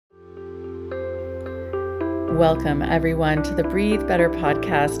Welcome, everyone, to the Breathe Better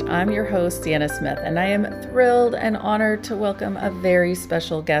podcast. I'm your host, Sienna Smith, and I am thrilled and honored to welcome a very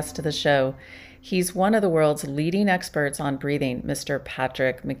special guest to the show. He's one of the world's leading experts on breathing, Mr.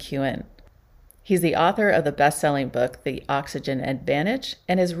 Patrick McKeown. He's the author of the best-selling book, The Oxygen Advantage,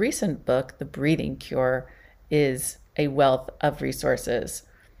 and his recent book, The Breathing Cure, is a wealth of resources.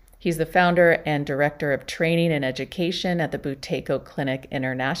 He's the founder and director of training and education at the Buteyko Clinic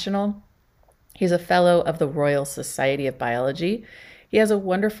International. He's a fellow of the Royal Society of Biology. He has a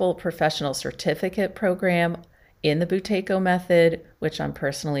wonderful professional certificate program in the Buteyko method, which I'm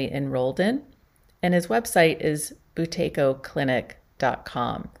personally enrolled in. And his website is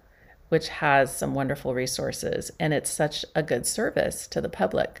buteykoclinic.com, which has some wonderful resources. And it's such a good service to the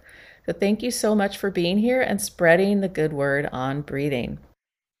public. So thank you so much for being here and spreading the good word on breathing.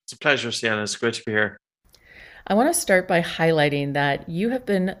 It's a pleasure, Sienna. It's great to be here. I want to start by highlighting that you have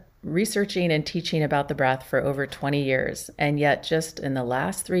been researching and teaching about the breath for over 20 years, and yet just in the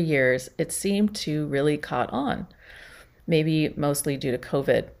last 3 years, it seemed to really caught on, maybe mostly due to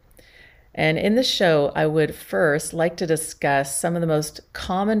COVID. And in this show, I would first like to discuss some of the most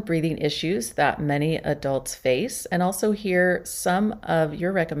common breathing issues that many adults face, and also hear some of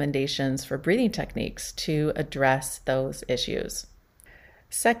your recommendations for breathing techniques to address those issues.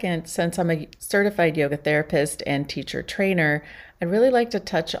 Second, since I'm a certified yoga therapist and teacher trainer, I'd really like to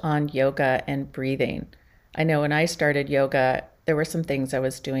touch on yoga and breathing. I know when I started yoga, there were some things I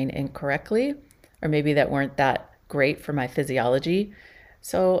was doing incorrectly, or maybe that weren't that great for my physiology.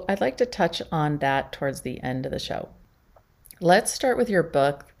 So I'd like to touch on that towards the end of the show. Let's start with your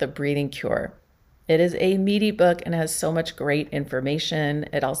book, The Breathing Cure. It is a meaty book and has so much great information.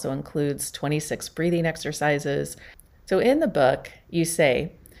 It also includes 26 breathing exercises. So in the book, you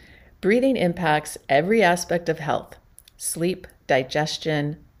say, breathing impacts every aspect of health: sleep,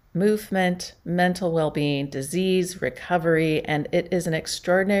 digestion, movement, mental well-being, disease, recovery, and it is an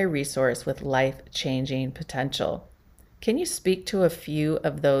extraordinary resource with life-changing potential. Can you speak to a few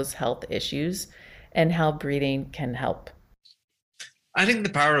of those health issues and how breathing can help? I think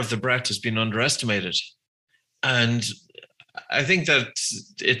the power of the breath has been underestimated. And I think that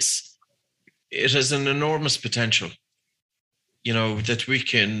it has an enormous potential, that we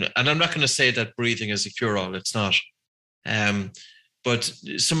can, and I'm not going to say that breathing is a cure-all, it's not. But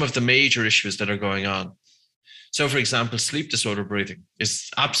some of the major issues that are going on. So, for example, sleep disorder breathing is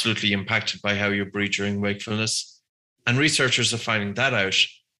absolutely impacted by how you breathe during wakefulness. And researchers are finding that out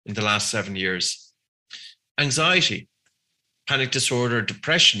in the last 7 years. Anxiety, panic disorder,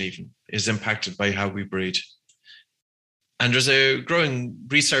 depression even is impacted by how we breathe. And there's a growing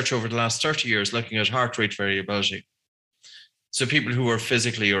research over the last 30 years looking at heart rate variability. So people who are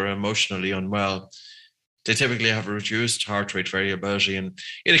physically or emotionally unwell, they typically have a reduced heart rate variability, and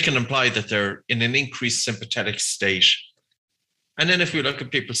it can imply that they're in an increased sympathetic state. And then if we look at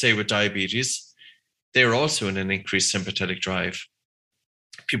people, say, with diabetes, they're also in an increased sympathetic drive.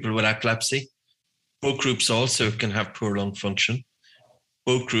 People with epilepsy, both groups also can have poor lung function.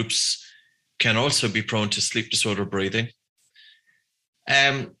 Both groups can also be prone to sleep disorder breathing.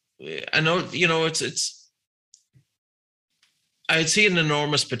 I know, I'd see an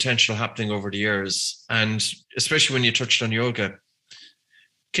enormous potential happening over the years, and especially when you touched on yoga.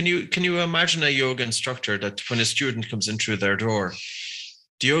 Can you imagine a yoga instructor that when a student comes in through their door,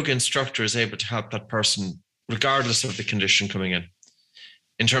 the yoga instructor is able to help that person regardless of the condition coming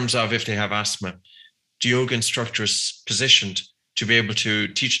in terms of if they have asthma, the yoga instructor is positioned to be able to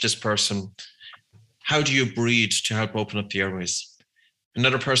teach this person, how do you breathe to help open up the airways?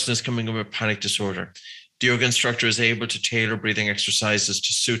 Another person is coming in with panic disorder. The yoga instructor is able to tailor breathing exercises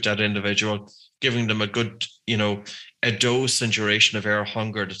to suit that individual, giving them a good, a dose and duration of air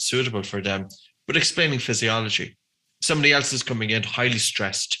hunger that's suitable for them, but explaining physiology. Somebody else is coming in highly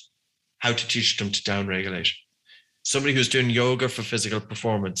stressed, how to teach them to downregulate. Somebody who's doing yoga for physical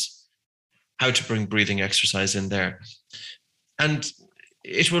performance, how to bring breathing exercise in there. And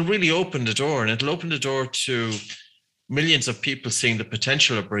it will really open the door, and it'll open the door to millions of people seeing the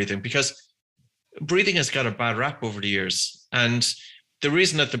potential of breathing, because breathing has got a bad rap over the years. And the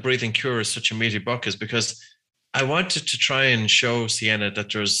reason that The Breathing Cure is such a meaty book is because I wanted to try and show Sienna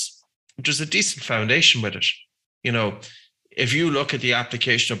that there's a decent foundation with it. If you look at the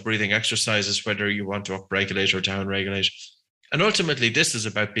application of breathing exercises, whether you want to upregulate or downregulate, and ultimately this is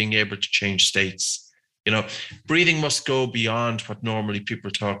about being able to change states. Breathing must go beyond what normally people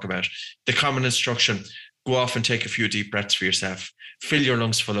talk about. The common instruction, go off and take a few deep breaths for yourself, fill your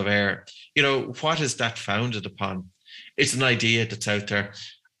lungs full of air. What is that founded upon? It's an idea that's out there,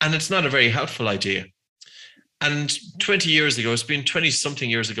 and it's not a very helpful idea. And 20 years ago, it's been 20 something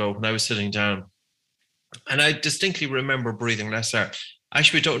years ago when I was sitting down, And I distinctly remember breathing less air. I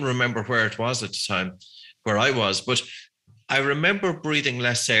actually don't remember where it was at the time, where I was, but I remember breathing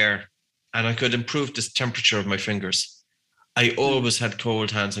less air, and I could improve the temperature of my fingers. I always had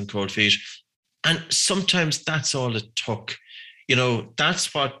cold hands and cold feet. And sometimes that's all it took.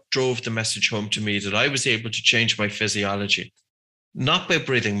 That's what drove the message home to me, that I was able to change my physiology, not by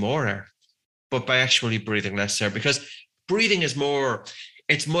breathing more air, but by actually breathing less air. Because breathing is more,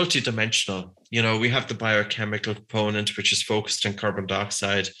 it's multidimensional. We have the biochemical component, which is focused on carbon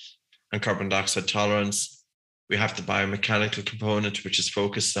dioxide and carbon dioxide tolerance. We have the biomechanical component, which is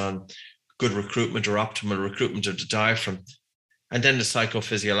focused on good recruitment or optimal recruitment of the diaphragm. And then the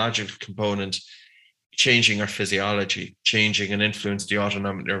psychophysiological component, changing our physiology, changing and influence the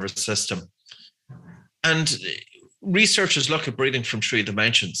autonomic nervous system. And researchers look at breathing from 3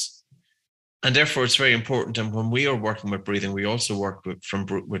 dimensions. And therefore, it's very important. And when we are working with breathing, we also work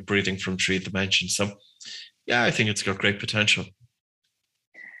with breathing from 3 dimensions. So, yeah, I think it's got great potential.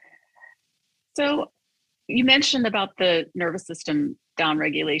 So you mentioned about the nervous system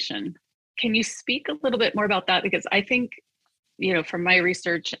downregulation. Can you speak a little bit more about that? Because I think, from my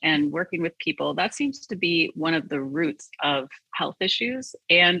research and working with people, that seems to be one of the roots of health issues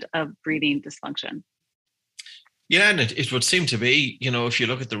and of breathing dysfunction. Yeah, and it would seem to be, if you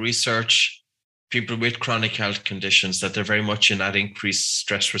look at the research, people with chronic health conditions, that they're very much in that increased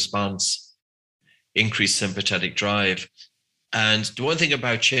stress response, increased sympathetic drive. And the one thing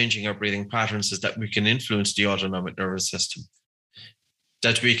about changing our breathing patterns is that we can influence the autonomic nervous system,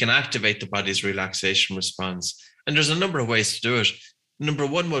 that we can activate the body's relaxation response. And there's a number of ways to do it. Number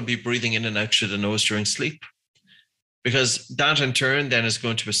one would be breathing in and out through the nose during sleep, because that in turn then is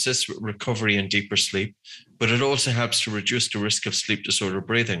going to assist with recovery and deeper sleep, but it also helps to reduce the risk of sleep disorder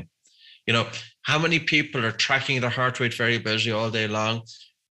breathing. How many people are tracking their heart rate variability all day long?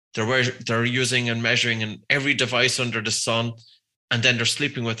 They're using and measuring in every device under the sun, and then they're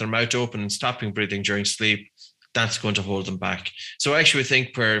sleeping with their mouth open and stopping breathing during sleep. That's going to hold them back. So I actually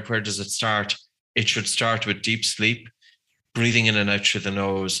think where does it start? It should start with deep sleep, breathing in and out through the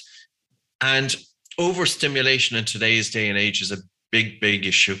nose. And overstimulation in today's day and age is a big, big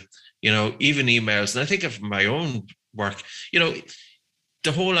issue. Even emails, and I think of my own work,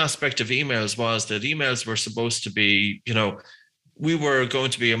 the whole aspect of emails was that emails were supposed to be, we were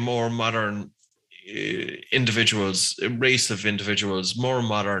going to be a more modern race of individuals, more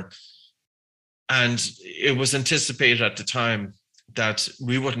modern. And it was anticipated at the time that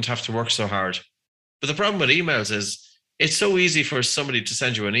we wouldn't have to work so hard. But the problem with emails is it's so easy for somebody to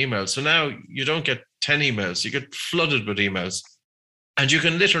send you an email. So now you don't get 10 emails, you get flooded with emails. And you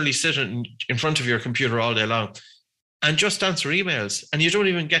can literally sit in front of your computer all day long and just answer emails, and you don't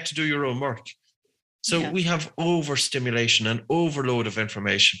even get to do your own work. So we have overstimulation and overload of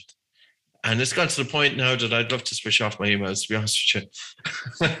information. And it's got to the point now that I'd love to switch off my emails, to be honest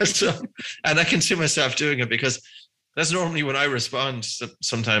with you. And I can see myself doing it, because that's normally when I respond.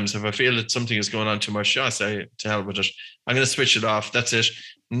 Sometimes if I feel that something is going on too much, I say, to hell with it. I'm going to switch it off. That's it.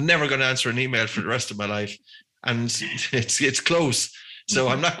 I'm never going to answer an email for the rest of my life. And it's close. So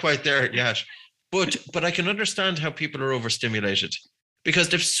I'm not quite there yet. But I can understand how people are overstimulated, because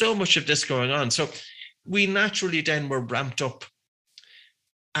there's so much of this going on. So we naturally then were ramped up.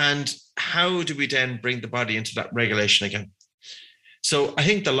 And how do we then bring the body into that regulation again? So I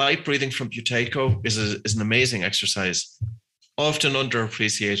think the light breathing from Buteyko is an amazing exercise, often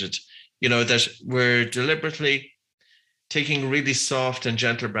underappreciated, that we're deliberately taking really soft and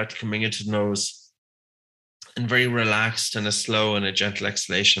gentle breath coming into the nose, and very relaxed and a slow and a gentle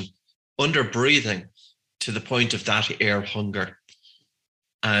exhalation, under breathing to the point of that air hunger.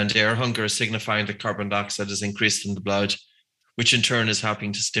 And air hunger is signifying that carbon dioxide is increased in the blood, which in turn is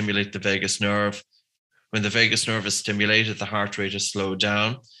helping to stimulate the vagus nerve. When the vagus nerve is stimulated, the heart rate is slowed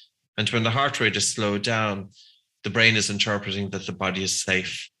down. And when the heart rate is slowed down, the brain is interpreting that the body is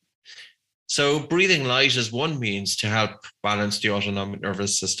safe. So breathing light is one means to help balance the autonomic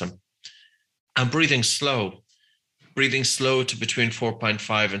nervous system. And breathing slow to between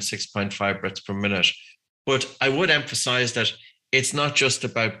 4.5 and 6.5 breaths per minute. But I would emphasize that it's not just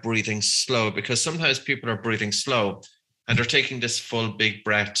about breathing slow, because sometimes people are breathing slow and they're taking this full big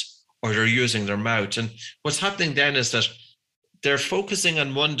breath, or they're using their mouth. And what's happening then is that they're focusing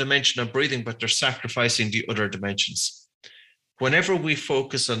on one dimension of breathing, but they're sacrificing the other dimensions. Whenever we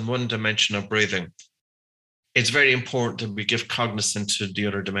focus on one dimension of breathing, it's very important that we give cognizance to the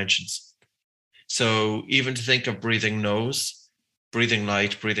other dimensions. So even to think of breathing nose, breathing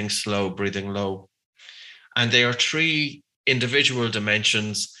light, breathing slow, breathing low. And they are 3 individual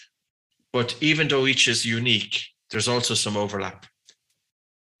dimensions, but even though each is unique, there's also some overlap.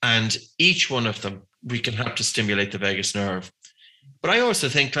 And each one of them we can help to stimulate the vagus nerve. But I also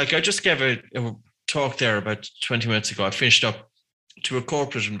think, like I just gave a talk there about 20 minutes ago, I finished up to a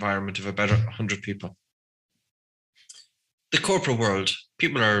corporate environment of about 100 people. The corporate world,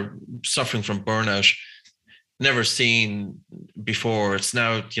 people are suffering from burnout, never seen before. It's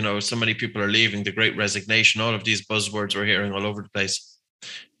now, so many people are leaving, the great resignation, all of these buzzwords we're hearing all over the place.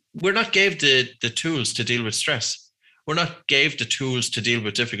 We're not gave the tools to deal with stress. We're not gave the tools to deal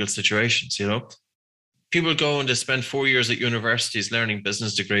with difficult situations, People go and they spend 4 years at universities learning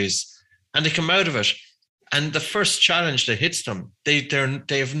business degrees, and they come out of it. And the first challenge that hits them, they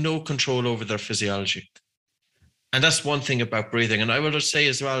have no control over their physiology. And that's one thing about breathing. And I will say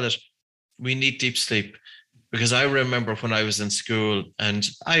as well that we need deep sleep, because I remember when I was in school and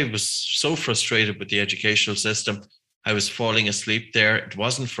I was so frustrated with the educational system. I was falling asleep there. It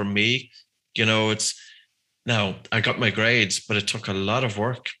wasn't for me. Now I got my grades, but it took a lot of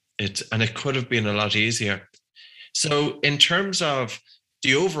work. And it could have been a lot easier. So in terms of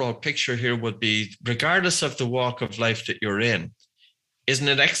the overall picture here would be, regardless of the walk of life that you're in, isn't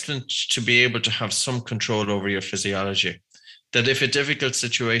it excellent to be able to have some control over your physiology? That if a difficult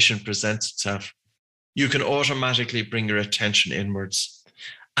situation presents itself, you can automatically bring your attention inwards.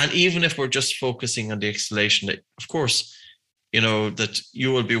 And even if we're just focusing on the exhalation, of course, that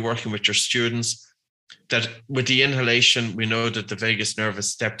you will be working with your students, that with the inhalation, we know that the vagus nerve has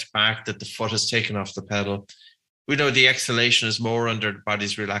stepped back, that the foot has taken off the pedal. We know the exhalation is more under the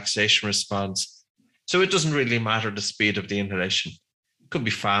body's relaxation response. So it doesn't really matter the speed of the inhalation. It could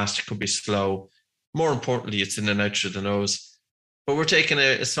be fast, it could be slow. More importantly, it's in and out through the nose. But we're taking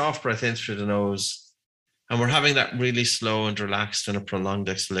a soft breath in through the nose, and we're having that really slow and relaxed and a prolonged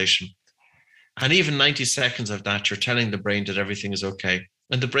exhalation. And even 90 seconds of that, you're telling the brain that everything is okay.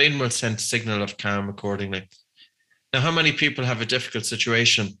 And the brain will send a signal of calm accordingly. Now, how many people have a difficult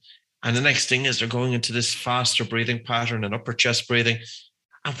situation, and the next thing is they're going into this faster breathing pattern and upper chest breathing?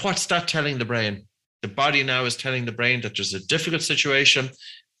 And what's that telling the brain? The body now is telling the brain that there's a difficult situation,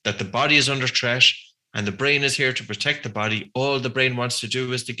 that the body is under threat, and the brain is here to protect the body. All the brain wants to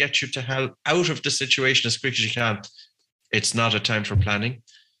do is to get you to hell out of the situation as quick as you can. It's not a time for planning.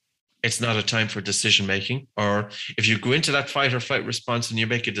 It's not a time for decision making. Or if you go into that fight or flight response and you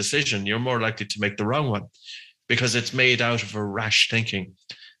make a decision, you're more likely to make the wrong one because it's made out of a rash thinking.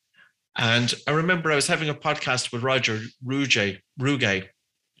 And I remember I was having a podcast with Roger Ruge.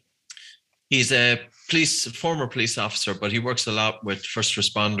 He's a former police officer, but he works a lot with first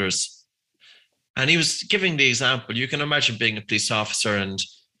responders. And he was giving the example, you can imagine being a police officer, and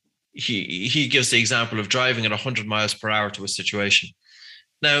he gives the example of driving at 100 miles per hour to a situation.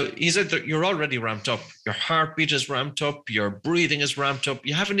 Now, he said that you're already ramped up. Your heartbeat is ramped up. Your breathing is ramped up.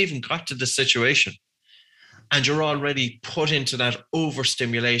 You haven't even got to the situation. And you're already put into that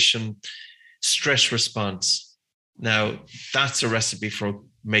overstimulation stress response. Now, that's a recipe for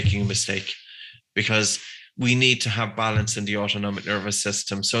making a mistake, because we need to have balance in the autonomic nervous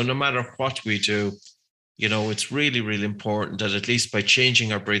system. So no matter what we do, it's really, really important that at least by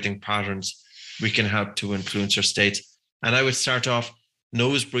changing our breathing patterns, we can help to influence our states. And I would start off,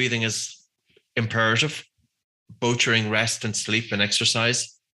 nose breathing is imperative, both during rest and sleep and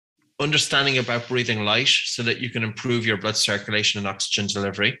exercise. Understanding about breathing light so that you can improve your blood circulation and oxygen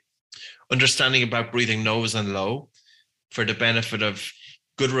delivery. Understanding about breathing nose and low for the benefit of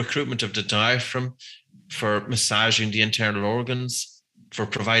good recruitment of the diaphragm, for massaging the internal organs, for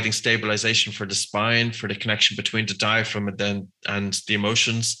providing stabilization for the spine, for the connection between the diaphragm and the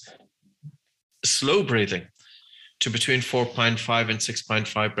emotions. Slow breathing to between 4.5 and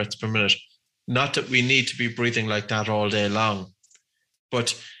 6.5 breaths per minute. Not that we need to be breathing like that all day long,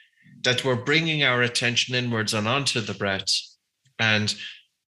 but that we're bringing our attention inwards and onto the breath, and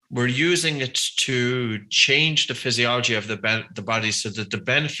we're using it to change the physiology of the body so that the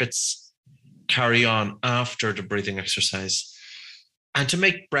benefits carry on after the breathing exercise, and to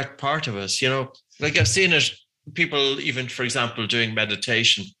make breath part of us. Like I've seen it, people even, for example, doing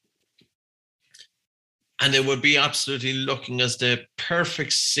meditation, and it would be absolutely looking as the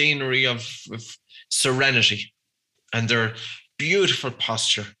perfect scenery of serenity, and their beautiful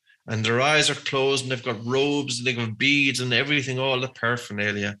posture, and their eyes are closed, and they've got robes, and they've got beads and everything, all the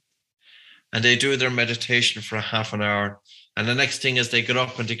paraphernalia. And they do their meditation for a half an hour. And the next thing is they get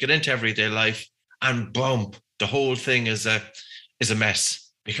up and they get into everyday life, and boom, the whole thing is a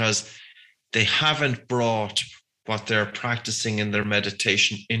mess, because they haven't brought what they're practicing in their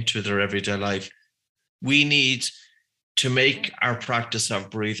meditation into their everyday life. We need to make our practice of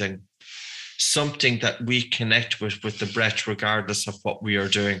breathing something that we connect with the breath, regardless of what we are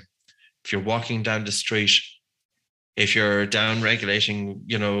doing. If you're walking down the street, if you're down regulating,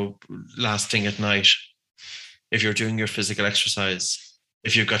 last thing at night, if you're doing your physical exercise,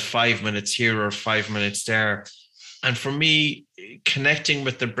 if you've got 5 minutes here or 5 minutes there. And for me, connecting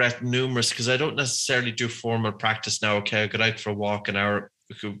with the breath numerous, because I don't necessarily do formal practice now. Okay, I got out for a walk an hour,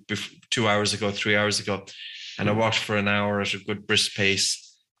 2 hours ago, 3 hours ago, and I walked for an hour at a good brisk pace.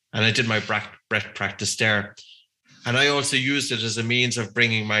 And I did my breath practice there. And I also used it as a means of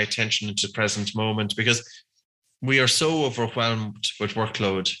bringing my attention into the present moment, because we are so overwhelmed with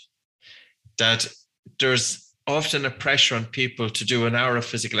workload that there's often a pressure on people to do an hour of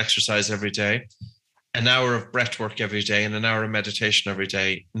physical exercise every day, an hour of breath work every day, and an hour of meditation every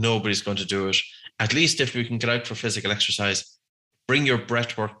day. Nobody's going to do it. At least if we can get out for physical exercise, bring your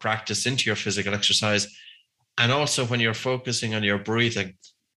breath work practice into your physical exercise. And also when you're focusing on your breathing,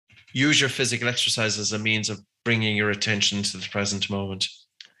 use your physical exercise as a means of bringing your attention to the present moment.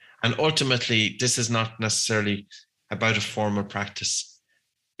 And ultimately, this is not necessarily about a formal practice,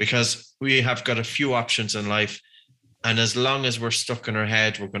 because we have got a few options in life. And as long as we're stuck in our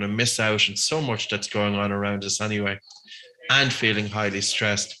head, we're going to miss out on so much that's going on around us anyway, and feeling highly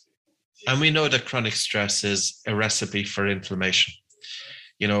stressed. And we know that chronic stress is a recipe for inflammation.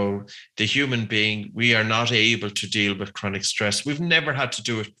 The human being, we are not able to deal with chronic stress. We've never had to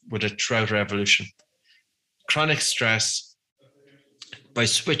do it with it throughout our evolution. Chronic stress, by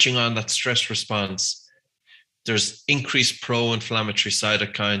switching on that stress response, there's increased pro-inflammatory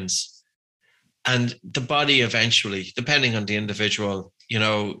cytokines. And the body eventually, depending on the individual,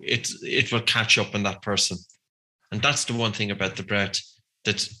 it will catch up on that person. And that's the one thing about the breath,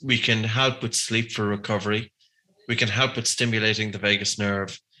 that we can help with sleep for recovery. We can help with stimulating the vagus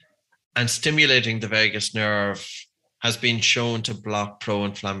nerve. And stimulating the vagus nerve has been shown to block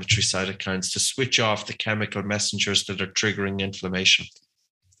pro-inflammatory cytokines, to switch off the chemical messengers that are triggering inflammation.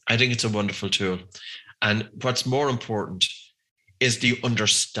 I think it's a wonderful tool. And what's more important is the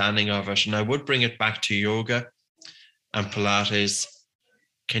understanding of it. And I would bring it back to yoga and Pilates.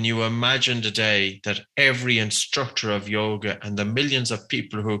 Can you imagine the day that every instructor of yoga and the millions of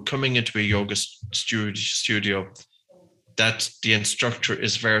people who are coming into a yoga studio, that the instructor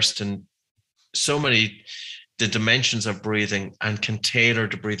is versed in so many the dimensions of breathing and can tailor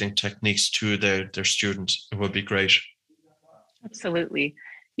the breathing techniques to their student? It would be great. Absolutely.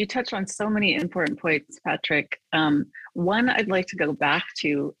 You touched on so many important points, Patrick. One I'd like to go back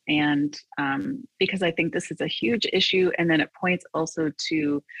to, and because I think this is a huge issue, and then it points also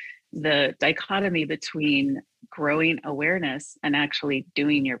to the dichotomy between growing awareness and actually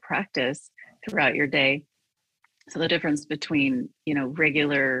doing your practice throughout your day. So the difference between,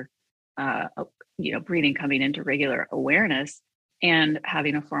 regular, breathing coming into regular awareness and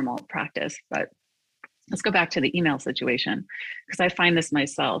having a formal practice. But let's go back to the email situation, because I find this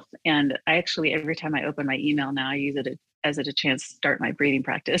myself. And I actually, every time I open my email now, I use it as a chance to start my breathing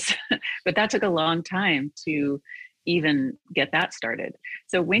practice. But that took a long time to even get that started.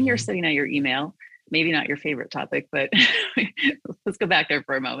 So when you're sitting at your email, maybe not your favorite topic, but let's go back there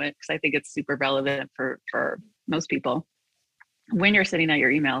for a moment, because I think it's super relevant for most people. When you're sitting at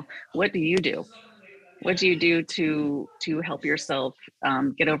your email, what do you do? What do you do to help yourself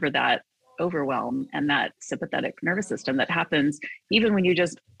get over that overwhelm and that sympathetic nervous system that happens even when you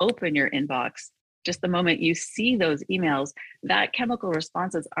just open your inbox? Just the moment you see those emails, that chemical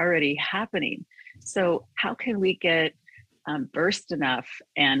response is already happening. So how can we get burst enough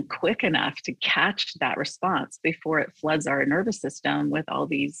and quick enough to catch that response before it floods our nervous system with all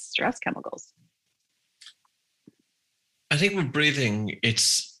these stress chemicals? I think with breathing,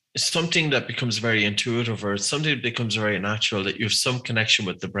 it's something that becomes very intuitive, or it's something that becomes very natural, that you have some connection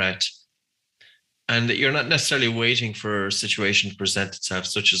with the breath, and that you're not necessarily waiting for a situation to present itself,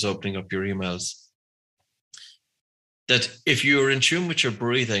 such as opening up your emails. That if you're in tune with your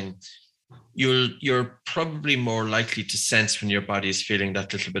breathing, you're probably more likely to sense when your body is feeling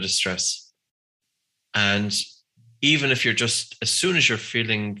that little bit of stress. And even if you're just, as soon as you're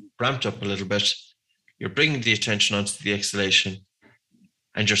feeling ramped up a little bit, you're bringing the attention onto the exhalation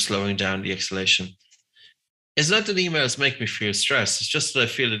and you're slowing down the exhalation. It's not that emails make me feel stressed. It's just that I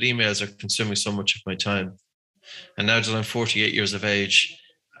feel that emails are consuming so much of my time. And now that I'm 48 years of age,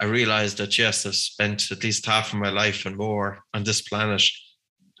 I realize that, yes, I've spent at least half of my life and more on this planet.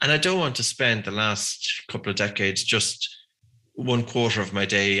 And I don't want to spend the last couple of decades just 1/4 of my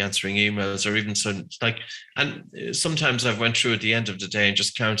day answering emails, or even so, and sometimes I've went through at the end of the day and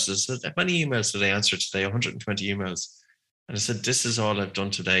just counted, how many emails did I answer today? 120 emails. And I said, this is all I've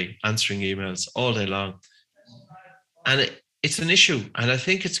done today, answering emails all day long. And it's an issue. And I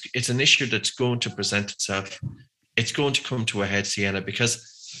think it's an issue that's going to present itself. It's going to come to a head, Sienna,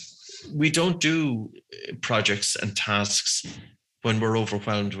 because we don't do projects and tasks when we're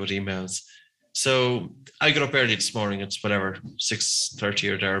overwhelmed with emails. So I got up early this morning. It's whatever, 6:30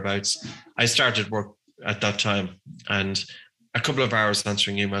 or thereabouts. I started work at that time, and a couple of hours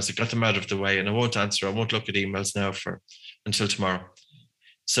answering emails. I got them out of the way, and I won't look at emails now until tomorrow.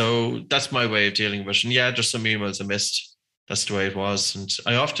 So that's my way of dealing with it. And yeah, there's some emails I missed. That's the way it was. And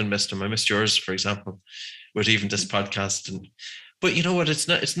I often missed them. I missed yours, for example, with even this podcast. But you know what?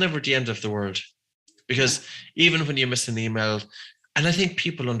 It's never the end of the world, because even when you miss an email, and I think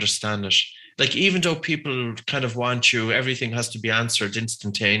people understand it, like, even though people kind of want everything has to be answered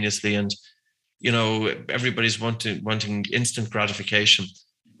instantaneously, and, you know, everybody's wanting instant gratification.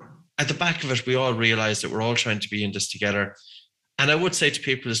 At the back of it, we all realize that we're all trying to be in this together. And I would say to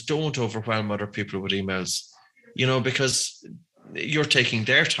people is, don't overwhelm other people with emails, you know, because you're taking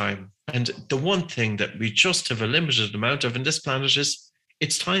their time. And the one thing that we just have a limited amount of in this planet is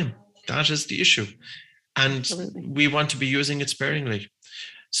it's time. That is the issue. And Absolutely. We want to be using it sparingly.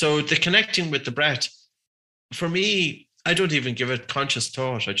 So the connecting with the breath, for me, I don't even give it conscious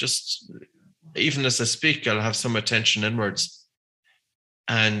thought. I just, even as I speak, I'll have some attention inwards.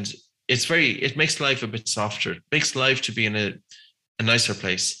 And it makes life a bit softer. It makes life to be in a nicer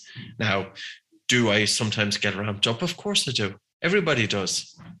place. Now, do I sometimes get ramped up? Of course I do. Everybody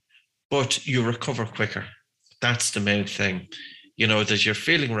does. But you recover quicker. That's the main thing. You know, that you're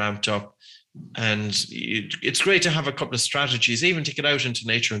feeling ramped up. And it's great to have a couple of strategies, even to get out into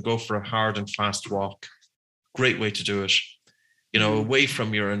nature and go for a hard and fast walk. Great way to do it, you know, away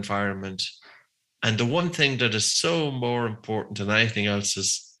from your environment. And the one thing that is so more important than anything else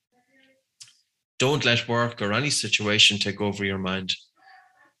is, don't let work or any situation take over your mind.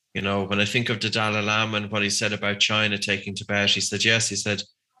 You know, when I think of the Dalai Lama and what he said about China taking Tibet, he said, yes, he said,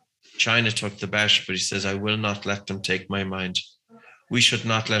 China took Tibet, but he says, I will not let them take my mind. We should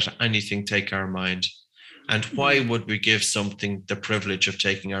not let anything take our mind. And why would we give something the privilege of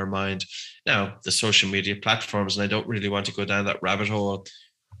taking our mind? Now, the social media platforms, and I don't really want to go down that rabbit hole,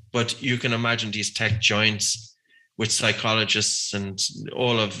 but you can imagine these tech giants with psychologists and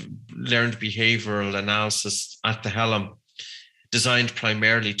all of learned behavioral analysis at the helm, designed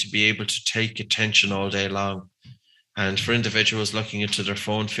primarily to be able to take attention all day long. And for individuals looking into their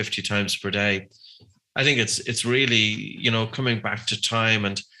phone 50 times per day, I think it's really, you know, coming back to time.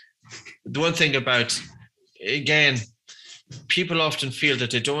 And the one thing about, again, people often feel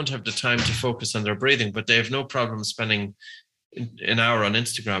that they don't have the time to focus on their breathing, but they have no problem spending an hour on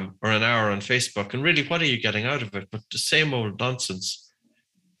Instagram or an hour on Facebook. And really, what are you getting out of it? But the same old nonsense.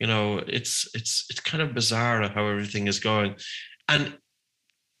 You know, it's kind of bizarre how everything is going. And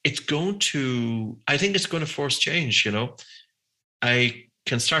I think it's going to force change, you know. I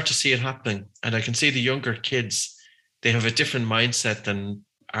can start to see it happening, and I can see the younger kids, they have a different mindset than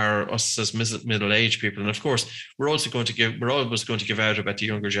us as middle-aged people. And of course, we're always going to give out about the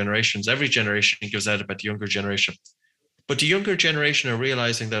younger generations. Every generation gives out about the younger generation. But the younger generation are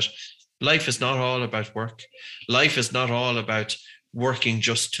realizing that life is not all about work. Life is not all about working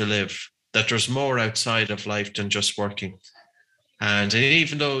just to live, that there's more outside of life than just working. And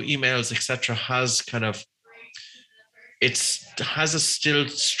even though emails, etc., has kind of, has a still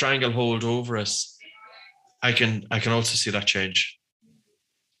stranglehold over us, I can also see that change.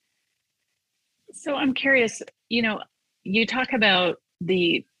 So I'm curious, you know, you talk about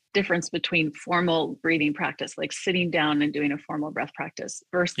the difference between formal breathing practice, like sitting down and doing a formal breath practice,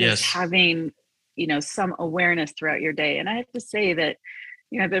 versus having, you know, some awareness throughout your day. And I have to say that,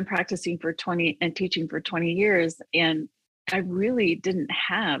 you know, I've been practicing for 20 and teaching for 20 years, and I really didn't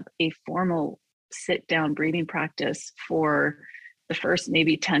have a formal sit down breathing practice for the first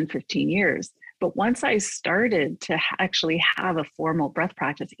maybe 10, 15 years. But once I started to actually have a formal breath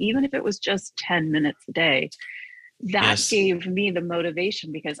practice, even if it was just 10 minutes a day, that gave me the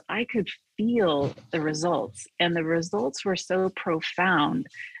motivation, because I could feel the results, and the results were so profound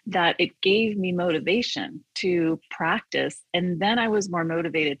that it gave me motivation to practice. And then I was more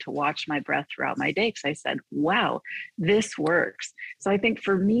motivated to watch my breath throughout my day, because I said, wow, this works. So I think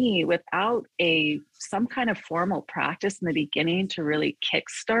for me, without some kind of formal practice in the beginning to really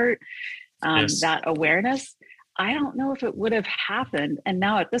kickstart that awareness, I don't know if it would have happened. And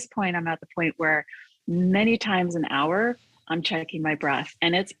now at this point, I'm at the point where many times an hour, I'm checking my breath,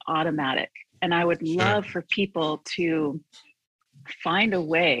 and it's automatic. And I would love for people to find a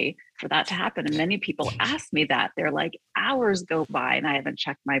way for that to happen. And many people ask me that. They're like, hours go by and I haven't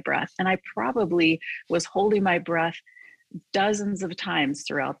checked my breath. And I probably was holding my breath dozens of times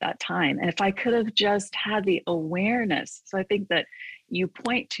throughout that time. And if I could have just had the awareness. So I think that, you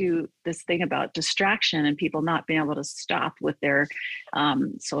point to this thing about distraction and people not being able to stop with their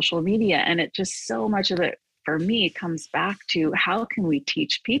social media. And it just, so much of it for me comes back to how can we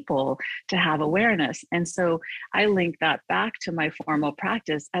teach people to have awareness? And so I link that back to my formal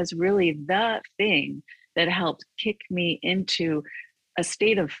practice as really the thing that helped kick me into a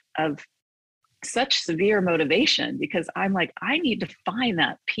state of such severe motivation, because I'm like, I need to find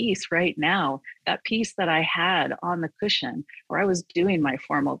that peace right now, that peace that I had on the cushion where I was doing my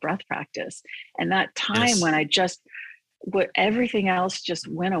formal breath practice. And that time when I just, what everything else just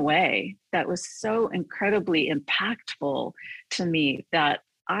went away, that was so incredibly impactful to me that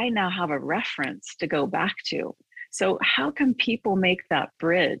I now have a reference to go back to. So how can people make that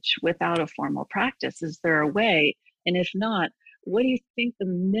bridge without a formal practice? Is there a way? And if not, what do you think the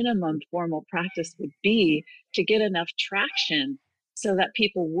minimum formal practice would be to get enough traction so that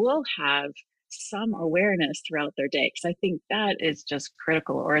people will have some awareness throughout their day? Because I think that is just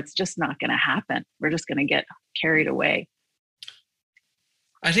critical, or it's just not going to happen. We're just going to get carried away.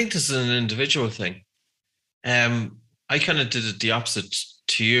 I think this is an individual thing. I kind of did it the opposite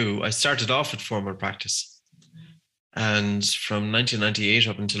to you. I started off with formal practice. And from 1998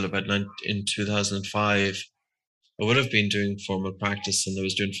 up until about in 2005, I would have been doing formal practice, and I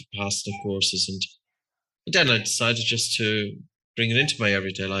was doing Vipassana courses. And then I decided just to bring it into my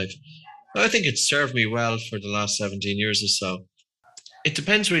everyday life. I think it's served me well for the last 17 years or so. It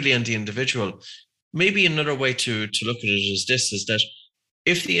depends really on the individual. Maybe another way to look at it is this, is that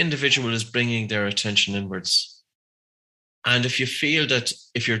if the individual is bringing their attention inwards, and if you feel that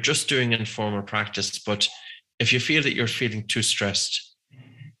if you're just doing informal practice, but if you feel that you're feeling too stressed,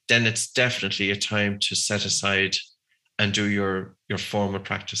 then it's definitely a time to set aside and do your formal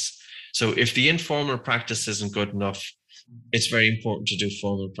practice. So if the informal practice isn't good enough, it's very important to do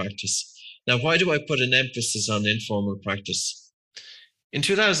formal practice. Now, why do I put an emphasis on informal practice? In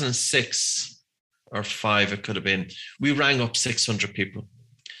 2006 or 5, it could have been, we rang up 600 people.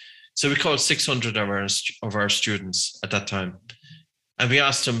 So we called 600 of our students at that time. And we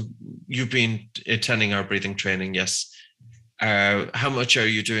asked them, you've been attending our breathing training? Yes. How much are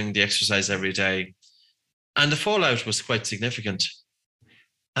you doing the exercise every day? And the fallout was quite significant.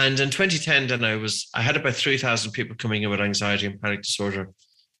 And in 2010, then I had about 3,000 people coming in with anxiety and panic disorder.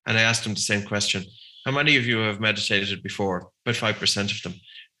 And I asked them the same question. How many of you have meditated before? About 5% of them,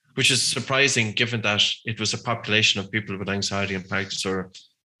 which is surprising given that it was a population of people with anxiety and panic disorder.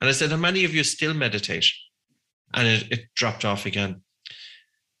 And I said, how many of you still meditate? And it dropped off again.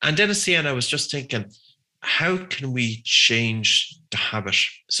 And then at the end, I was just thinking, how can we change the habit?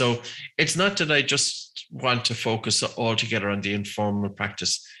 So it's not that I just want to focus altogether on the informal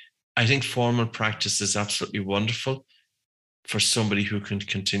practice. I think formal practice is absolutely wonderful for somebody who can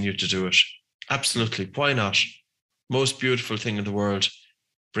continue to do it. Absolutely. Why not? Most beautiful thing in the world.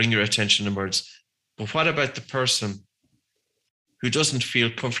 Bring your attention inwards. But what about the person who doesn't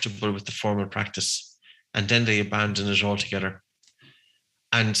feel comfortable with the formal practice and then they abandon it altogether?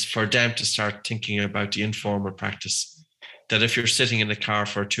 And for them to start thinking about the informal practice, that if you're sitting in the car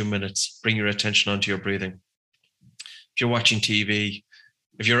for 2 minutes, bring your attention onto your breathing. If you're watching TV,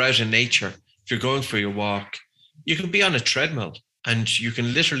 if you're out in nature, if you're going for your walk, you can be on a treadmill and you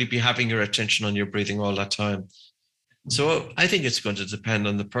can literally be having your attention on your breathing all that time. So I think it's going to depend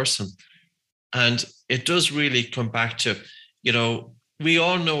on the person. And it does really come back to, we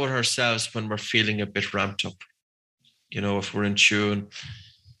all know it ourselves when we're feeling a bit ramped up, if we're in tune.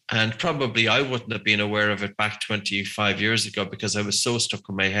 And probably I wouldn't have been aware of it back 25 years ago because I was so stuck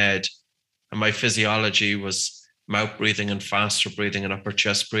in my head and my physiology was mouth breathing and faster breathing and upper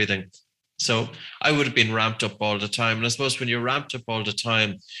chest breathing. So I would have been ramped up all the time. And I suppose when you're ramped up all the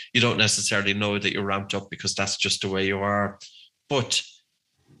time, you don't necessarily know that you're ramped up because that's just the way you are. But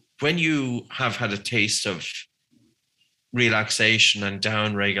when you have had a taste of relaxation and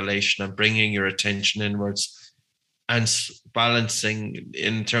down regulation and bringing your attention inwards and balancing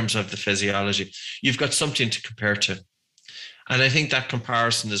in terms of the physiology, you've got something to compare to. And I think that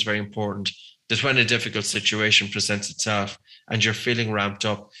comparison is very important, that when a difficult situation presents itself and you're feeling ramped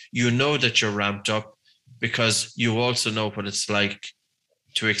up, you know that you're ramped up because you also know what it's like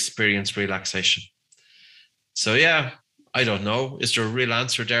to experience relaxation. So yeah, I don't know. Is there a real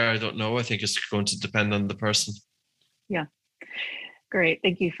answer there? I don't know. I think it's going to depend on the person. Yeah. Great.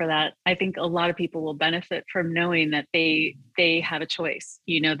 Thank you for that. I think a lot of people will benefit from knowing that they have a choice.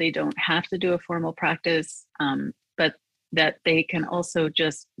 They don't have to do a formal practice, but that they can also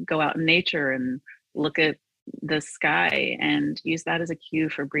just go out in nature and look at the sky and use that as a cue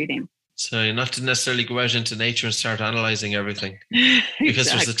for breathing. So you're not to necessarily go out into nature and start analyzing everything, because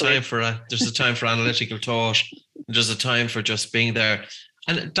Exactly. there's a time for analytical thought. There's a time for just being there.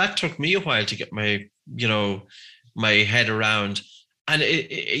 And that took me a while to get my, my head around. And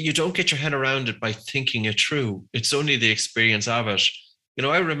you don't get your head around it by thinking it through. It's only the experience of it.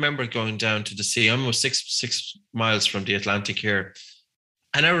 I remember going down to the sea. I'm almost six miles from the Atlantic here.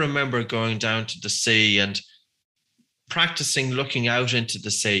 And I remember going down to the sea and practicing looking out into the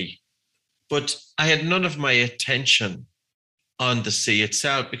sea. But I had none of my attention on the sea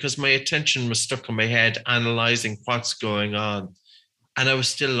itself because my attention was stuck in my head, analyzing what's going on. And I was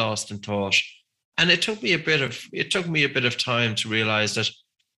still lost in thought. And it took me a bit of time to realize that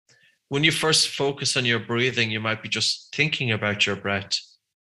when you first focus on your breathing, you might be just thinking about your breath.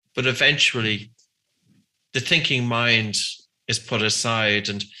 But eventually, the thinking mind is put aside.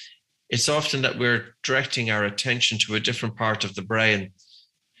 And it's often that we're directing our attention to a different part of the brain.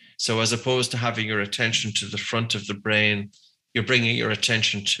 So as opposed to having your attention to the front of the brain, you're bringing your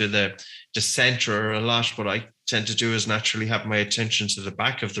attention to the center. A lot what I tend to do is naturally have my attention to the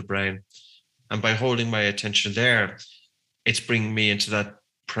back of the brain. And by holding my attention there, it's bringing me into that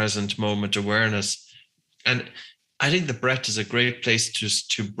present moment awareness. And I think the breath is a great place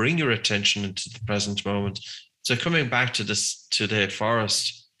to bring your attention into the present moment. So coming back to the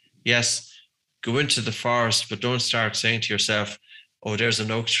forest, yes, go into the forest, but don't start saying to yourself, oh, there's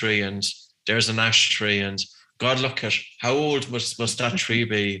an oak tree and there's an ash tree and God, look at how old must that tree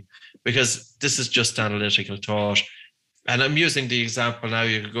be? Because this is just analytical thought. And I'm using the example now,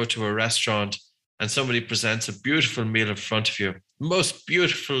 you could go to a restaurant and somebody presents a beautiful meal in front of you, most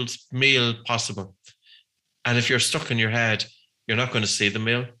beautiful meal possible. And if you're stuck in your head, you're not going to see the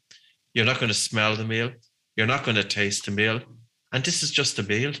meal. You're not going to smell the meal. You're not going to taste the meal. And this is just a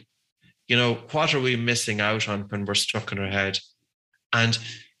meal. What are we missing out on when we're stuck in our head? And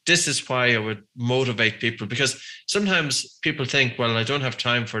this is why I would motivate people, because sometimes people think, well, I don't have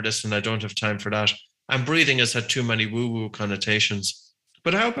time for this and I don't have time for that. And breathing has had too many woo-woo connotations.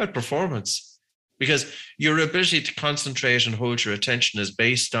 But how about performance? Because your ability to concentrate and hold your attention is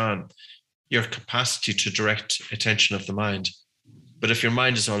based on your capacity to direct attention of the mind. But if your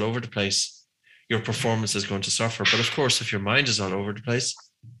mind is all over the place, your performance is going to suffer. But of course, if your mind is all over the place,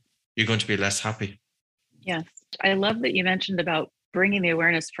 you're going to be less happy. Yes. I love that you mentioned about bringing the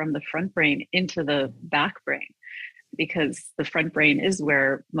awareness from the front brain into the back brain, because the front brain is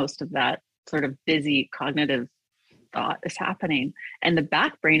where most of that sort of busy cognitive thought is happening. And the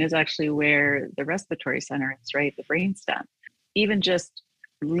back brain is actually where the respiratory center is, right? The brainstem. Even just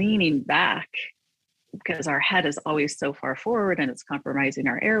leaning back, because our head is always so far forward and it's compromising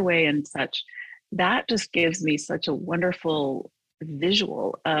our airway and such, that just gives me such a wonderful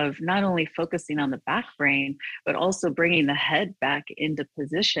visual of not only focusing on the back brain, but also bringing the head back into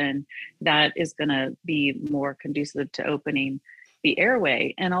position that is going to be more conducive to opening the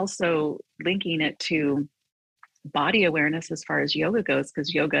airway, and also linking it to body awareness as far as yoga goes,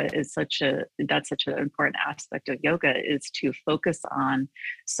 because yoga is such an important aspect of yoga, is to focus on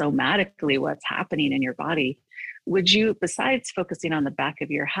somatically what's happening in your body. Would you, besides focusing on the back of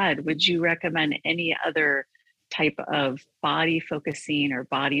your head, would you recommend any other type of body focusing or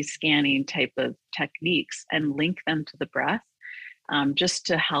body scanning type of techniques and link them to the breath, just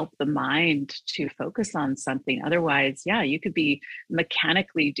to help the mind to focus on something? Otherwise, you could be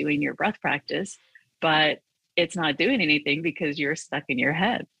mechanically doing your breath practice, but it's not doing anything because you're stuck in your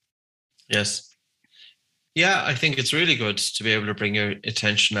head. Yes. Yeah, I think it's really good to be able to bring your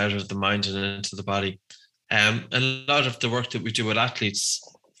attention out of the mind and into the body. A lot of the work that we do with athletes,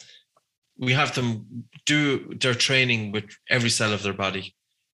 we have them do their training with every cell of their body,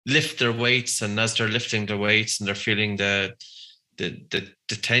 lift their weights, and as they're lifting their weights and they're feeling the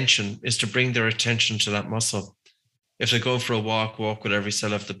tension, is to bring their attention to that muscle. If they're going for a walk with every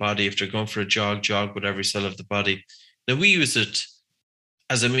cell of the body. If they're going for a jog with every cell of the body. Now we use it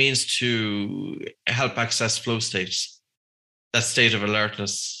as a means to help access flow states, that state of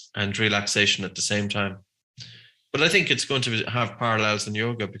alertness and relaxation at the same time. But I think it's going to have parallels in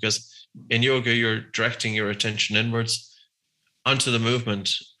yoga, because in yoga, you're directing your attention inwards onto the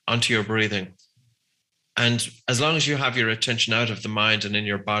movement, onto your breathing. And as long as you have your attention out of the mind and in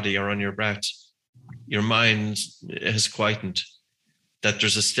your body or on your breath, your mind has quietened, that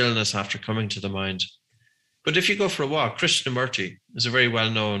there's a stillness after coming to the mind. But if you go for a walk, Krishnamurti is a very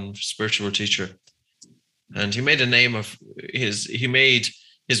well-known spiritual teacher. And he made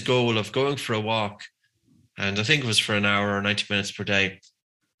his goal of going for a walk, and I think it was for an hour or 90 minutes per day.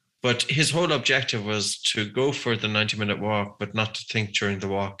 But his whole objective was to go for the 90-minute walk, but not to think during the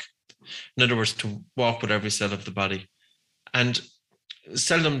walk. In other words, to walk with every cell of the body. And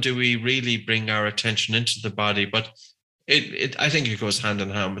seldom do we really bring our attention into the body, but I think it goes hand in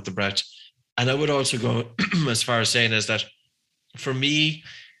hand with the breath. And I would also go as far as saying is that for me,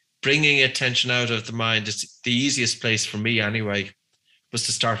 bringing attention out of the mind is the easiest place for me anyway, was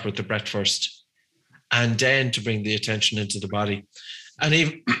to start with the breath first and then to bring the attention into the body. And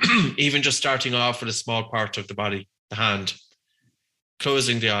even, even just starting off with a small part of the body, the hand,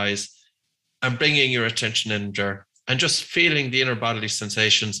 closing the eyes and bringing your attention in there and just feeling the inner bodily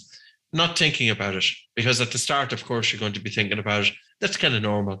sensations, not thinking about it. Because at the start, of course, you're going to be thinking about it. That's kind of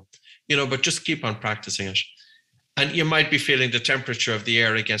normal, but just keep on practicing it. And you might be feeling the temperature of the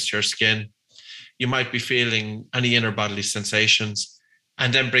air against your skin. You might be feeling any inner bodily sensations,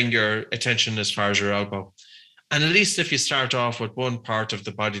 and then bring your attention as far as your elbow. And at least if you start off with one part of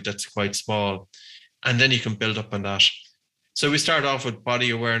the body that's quite small, and then you can build up on that. So we start off with breath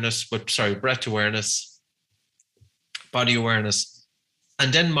awareness, body awareness,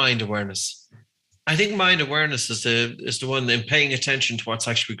 and then mind awareness. I think mind awareness is the one in paying attention to what's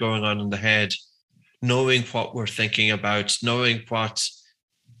actually going on in the head, knowing what we're thinking about, knowing what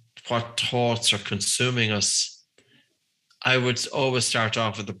thoughts are consuming us. I would always start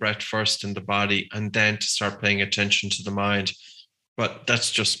off with the breath first in the body and then to start paying attention to the mind. But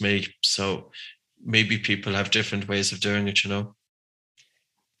that's just me. So maybe people have different ways of doing it,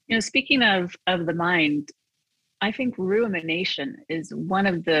 Speaking of the mind, I think rumination is one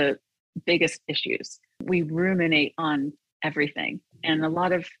of the biggest issues. We ruminate on everything. And a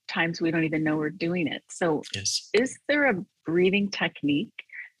lot of times we don't even know we're doing it. So yes. Is there a breathing technique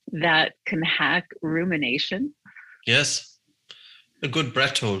that can hack rumination? Yes. A good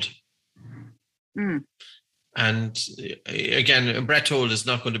breath hold. Mm. And again, a breath hold is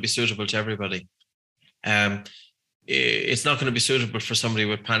not going to be suitable to everybody. It's not going to be suitable for somebody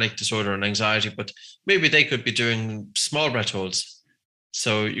with panic disorder and anxiety, but maybe they could be doing small breath holds.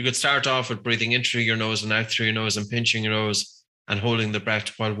 So you could start off with breathing in through your nose and out through your nose and pinching your nose and holding the breath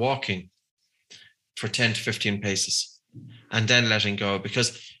while walking for 10 to 15 paces and then letting go,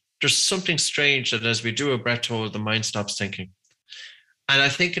 because there's something strange that as we do a breath hold, the mind stops thinking. And I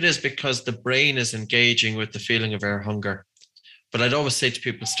think it is because the brain is engaging with the feeling of air hunger. But I'd always say to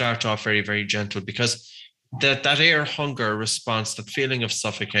people, start off very, very gentle, because that air hunger response, that feeling of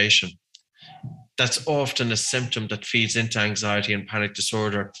suffocation, that's often a symptom that feeds into anxiety and panic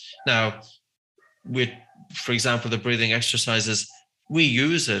disorder. Now, for example, the breathing exercises, we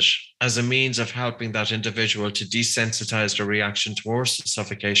use it as a means of helping that individual to desensitize their reaction towards the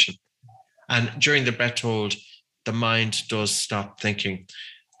suffocation. And during the breath hold, the mind does stop thinking.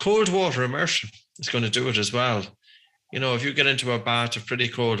 Cold water immersion is going to do it as well. If you get into a bath of pretty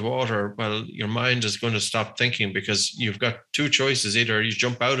cold water, well, your mind is going to stop thinking, because you've got two choices. Either you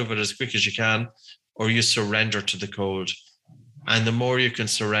jump out of it as quick as you can, or you surrender to the cold. And the more you can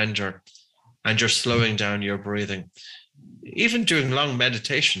surrender, and you're slowing down your breathing, even doing long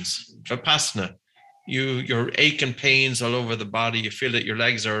meditations, Vipassana, your ache and pains all over the body, you feel that your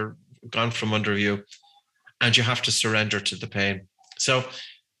legs are gone from under you, and you have to surrender to the pain. So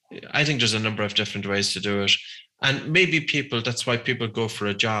I think there's a number of different ways to do it. And maybe that's why people go for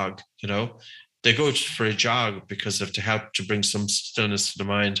a jog, they go for a jog because to help to bring some stillness to the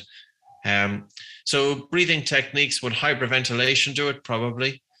mind. So breathing techniques, would hyperventilation do it?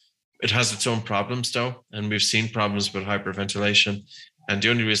 Probably. It has its own problems though. And we've seen problems with hyperventilation. And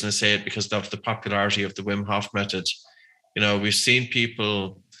the only reason I say it because of the popularity of the Wim Hof method. We've seen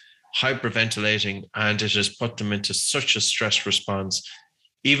people hyperventilating and it has put them into such a stress response,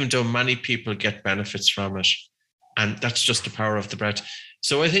 even though many people get benefits from it. And that's just the power of the breath.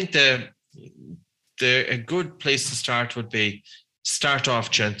 So I think a good place to start would be start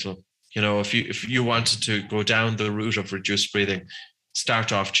off gentle. If you wanted to go down the route of reduced breathing,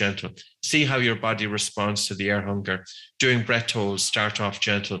 start off gentle. See how your body responds to the air hunger. Doing breath holds, start off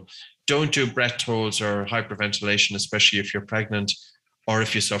gentle. Don't do breath holds or hyperventilation, especially if you're pregnant or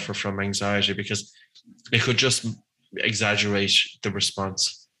if you suffer from anxiety, because it could just exaggerate the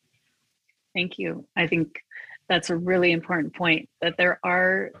response. Thank you. I think that's a really important point, that there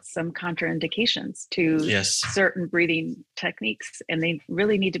are some contraindications to certain breathing techniques, and they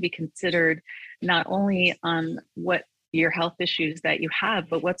really need to be considered not only on what your health issues that you have,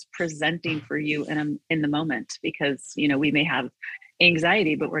 but what's presenting for you in the moment, because we may have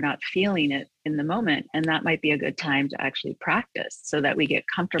anxiety, but we're not feeling it in the moment. And that might be a good time to actually practice so that we get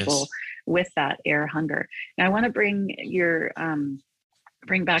comfortable with that air hunger. Now I want to bring your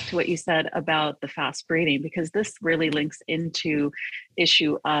bring back to what you said about the fast breathing, because this really links into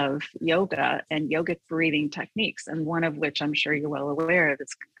issue of yoga and yogic breathing techniques, and one of which I'm sure you're well aware of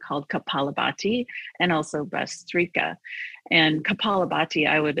is called Kapalabhati and also Bhastrika. And Kapalabhati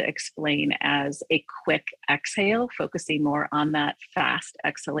I would explain as a quick exhale, focusing more on that fast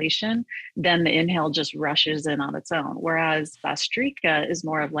exhalation. Then the inhale just rushes in on its own, whereas Bhastrika is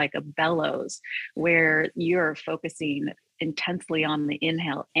more of like a bellows, where you're focusing intensely on the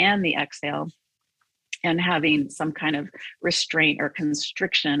inhale and the exhale and having some kind of restraint or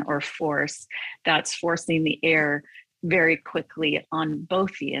constriction or force that's forcing the air very quickly on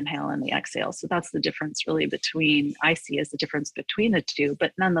both the inhale and the exhale. So that's the difference really between, I see as the difference between the two,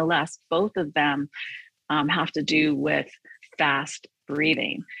 but nonetheless, both of them have to do with fast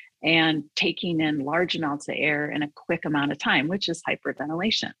breathing and taking in large amounts of air in a quick amount of time, which is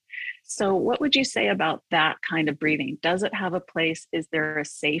hyperventilation. So what would you say about that kind of breathing? Does it have a place? Is there a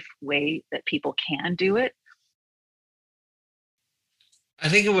safe way that people can do it? I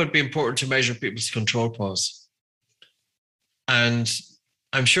think it would be important to measure people's control pause. And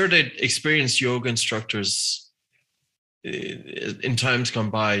I'm sure that experienced yoga instructors in times gone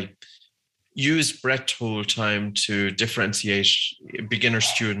by use breath hold time to differentiate beginner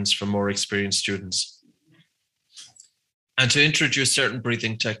students from more experienced students, and to introduce certain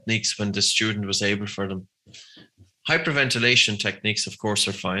breathing techniques when the student was able for them. Hyperventilation techniques, of course,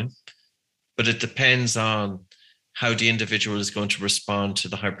 are fine, but it depends on how the individual is going to respond to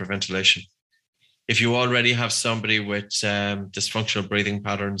the hyperventilation. If you already have somebody with dysfunctional breathing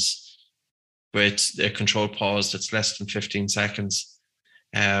patterns, with a controlled pause that's less than 15 seconds,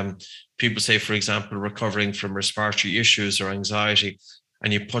 people say, for example, recovering from respiratory issues or anxiety,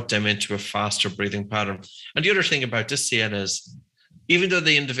 and you put them into a faster breathing pattern. And the other thing about this, Sienna, is even though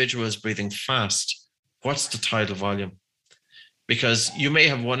the individual is breathing fast, what's the tidal volume? Because you may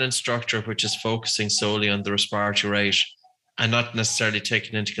have one instructor which is focusing solely on the respiratory rate and not necessarily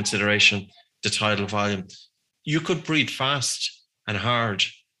taking into consideration the tidal volume. You could breathe fast and hard,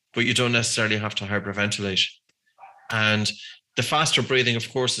 but you don't necessarily have to hyperventilate. And the faster breathing, of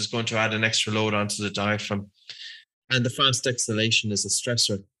course, is going to add an extra load onto the diaphragm. And the fast exhalation is a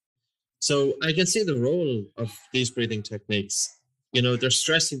stressor. So I can see the role of these breathing techniques. You know, they're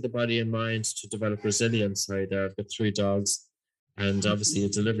stressing the body and mind to develop resilience. I've got 3 dogs, and obviously a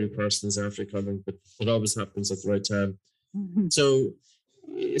delivery person is after coming, but it always happens at the right time. So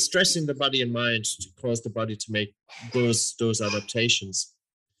stressing the body and mind to cause the body to make those adaptations.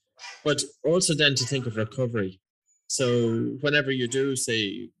 But also then to think of recovery. So whenever you do,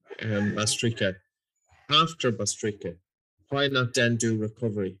 say, Bhastrika, after Bhastrika, why not then do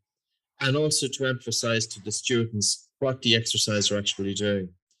recovery? And also to emphasize to the students what the exercise are actually doing.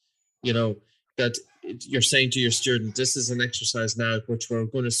 You know, that you're saying to your student, this is an exercise now which we're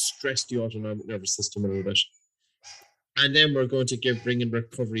going to stress the autonomic nervous system a little bit. And then we're going to bring in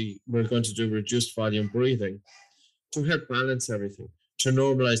recovery. We're going to do reduced volume breathing to help balance everything, to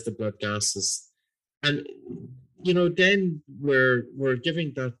normalize the blood gases. And, you know, then we're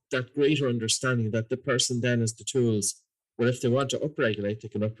giving that greater understanding that the person then has the tools. Well, if they want to upregulate, they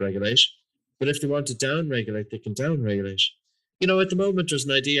can upregulate. But if they want to downregulate, they can downregulate. You know, at the moment, there's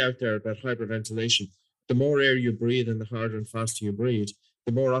an idea out there about hyperventilation. The more air you breathe and the harder and faster you breathe,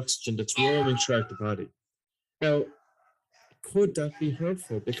 the more oxygen that's roaming throughout the body. Now, could that be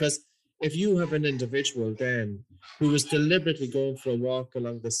harmful? Because if you have an individual then who is deliberately going for a walk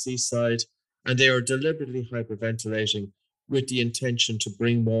along the seaside and they are deliberately hyperventilating with the intention to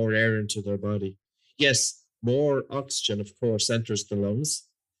bring more air into their body, yes, more oxygen, of course, enters the lungs,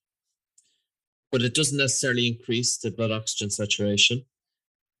 but it doesn't necessarily increase the blood oxygen saturation.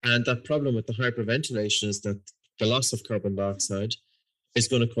 And that problem with the hyperventilation is that the loss of carbon dioxide is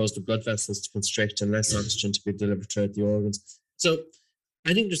going to cause the blood vessels to constrict and less oxygen to be delivered throughout the organs. So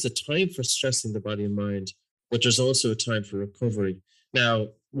I think there's a time for stressing the body and mind, but there's also a time for recovery. Now,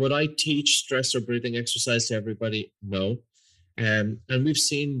 would I teach stress or breathing exercise to everybody? No. And we've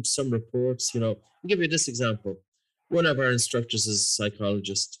seen some reports, you know, I'll give you this example. One of our instructors is a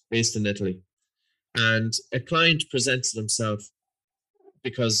psychologist based in Italy, and a client presented himself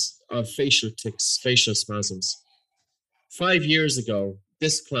because of facial tics, facial spasms. 5 years ago,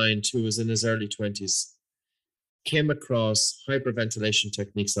 this client, who was in his early 20s, came across hyperventilation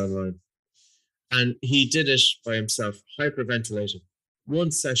techniques online. And he did it by himself, hyperventilating,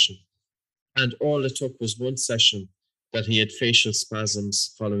 1 session. And all it took was 1 session that he had facial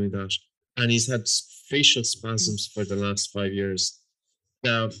spasms following that. And he's had facial spasms for the last 5 years.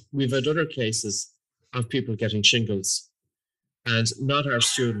 Now, we've had other cases of people getting shingles, and not our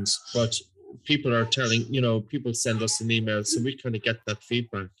students, but people are telling, people send us an email, so we kind of get that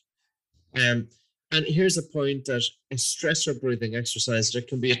feedback. And here's a point, that a stressor breathing exercise, there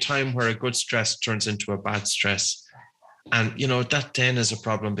can be a time where a good stress turns into a bad stress. And, that then is a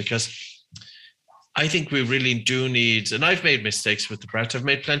problem, because I think we really do need, and I've made mistakes with the breath, I've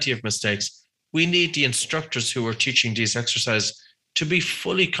made plenty of mistakes. We need the instructors who are teaching these exercises to be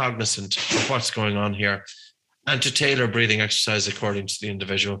fully cognizant of what's going on here and to tailor breathing exercise according to the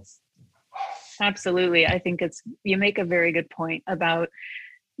individual. Absolutely. I think you make a very good point about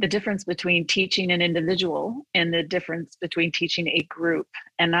the difference between teaching an individual and the difference between teaching a group.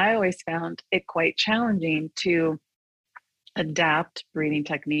 And I always found it quite challenging to adapt breathing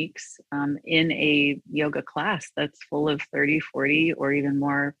techniques in a yoga class that's full of 30, 40, or even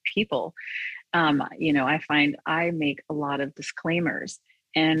more people. I find I make a lot of disclaimers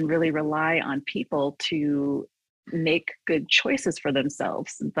and really rely on people to make good choices for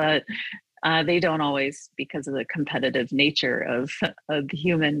themselves, but they don't always, because of the competitive nature of the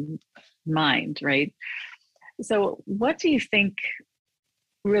human mind, right? So what do you think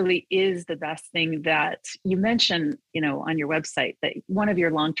really is the best thing that you mentioned, on your website, that one of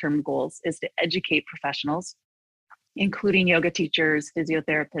your long-term goals is to educate professionals, including yoga teachers,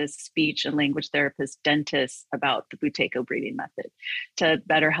 physiotherapists, speech and language therapists, dentists, about the Buteyko breathing method to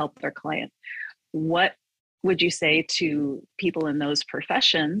better help their client? What would you say to people in those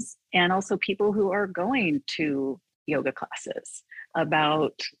professions, and also people who are going to yoga classes,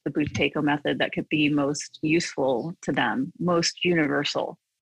 about the Buteyko method that could be most useful to them, most universal?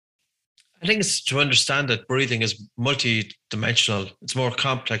 I think it's to understand that breathing is multi-dimensional. It's more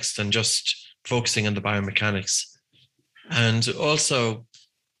complex than just focusing on the biomechanics. And also,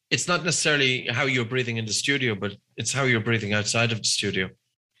 it's not necessarily how you're breathing in the studio, but it's how you're breathing outside of the studio.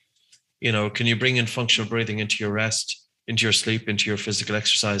 Can you bring in functional breathing into your rest, into your sleep, into your physical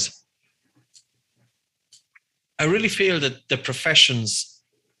exercise? I really feel that the professions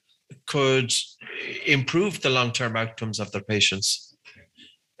could improve the long-term outcomes of their patients.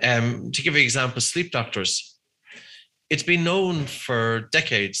 To give you an example, sleep doctors. It's been known for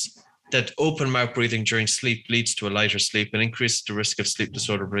decades that open mouth breathing during sleep leads to a lighter sleep and increases the risk of sleep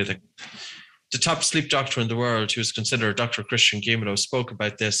disorder breathing. The top sleep doctor in the world, who is considered Dr. Christian Guilleminault, spoke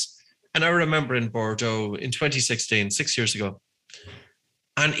about this. And I remember in Bordeaux in 2016, 6 years ago,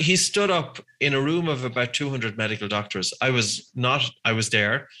 and he stood up in a room of about 200 medical doctors. I was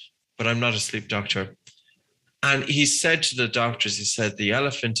there, but I'm not a sleep doctor. And he said to the doctors, the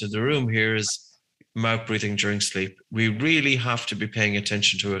elephant in the room here is mouth breathing during sleep. We really have to be paying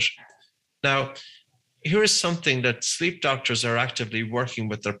attention to it. Now, here is something that sleep doctors are actively working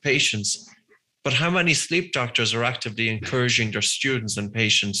with their patients, but how many sleep doctors are actively encouraging their students and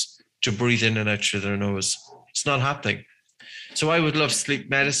patients to breathe in and out through their nose? It's not happening. So I would love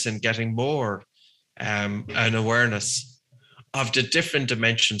sleep medicine getting more an awareness of the different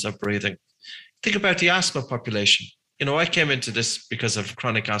dimensions of breathing. Think about the asthma population. I came into this because of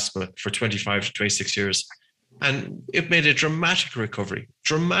chronic asthma for 25 to 26 years, and it made a dramatic recovery,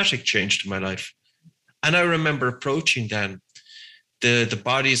 dramatic change to my life. And I remember approaching then the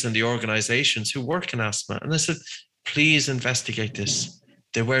bodies and the organizations who work in asthma, and I said, please investigate this.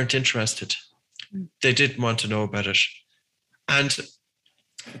 They weren't interested. They didn't want to know about it. And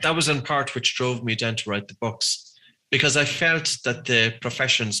that was in part which drove me then to write the books, because I felt that the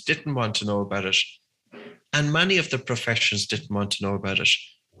professions didn't want to know about it. And many of the professions didn't want to know about it.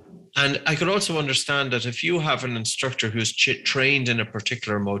 And I could also understand that if you have an instructor who's trained in a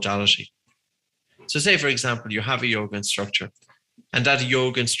particular modality, so say, for example, you have a yoga instructor, and that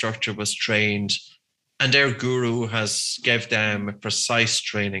yoga instructor was trained and their guru has gave them a precise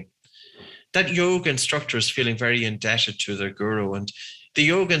training, that yoga instructor is feeling very indebted to their guru, and the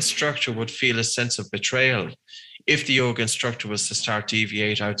yoga instructor would feel a sense of betrayal if the yoga instructor was to start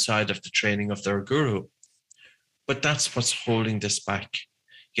deviate outside of the training of their guru. But that's what's holding this back,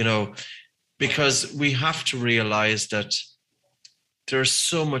 because we have to realize that there's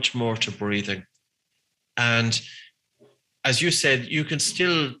so much more to breathing. And as you said, you can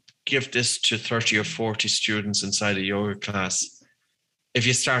still give this to 30 or 40 students inside a yoga class if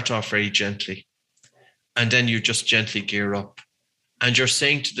you start off very gently, and then you just gently gear up. And you're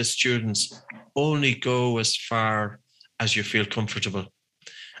saying to the students, only go as far as you feel comfortable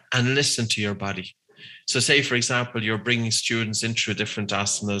and listen to your body. So say, for example, you're bringing students into different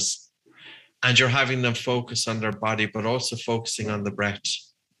asanas and you're having them focus on their body, but also focusing on the breath.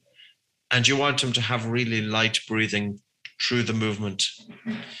 And you want them to have really light breathing through the movement.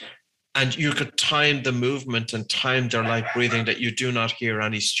 And you could time the movement and time their light breathing that you do not hear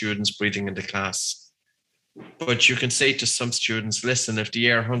any students breathing in the class. But you can say to some students, listen, if the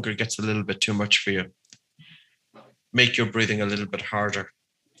air hunger gets a little bit too much for you, make your breathing a little bit harder.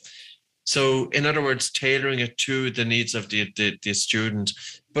 So in other words, tailoring it to the needs of the student,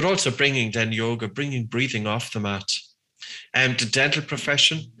 but also bringing then yoga, bringing breathing off the mat. And the dental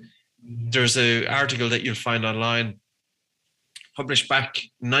profession, there's an article that you'll find online, published back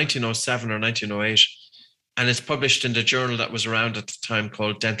 1907 or 1908, and it's published in the journal that was around at the time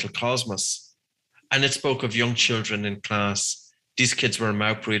called Dental Cosmos. And it spoke of young children in class. These kids were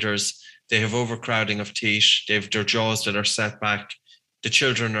mouth breathers. They have overcrowding of teeth. They have their jaws that are set back. The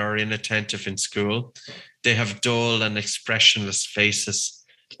children are inattentive in school. They have dull and expressionless faces.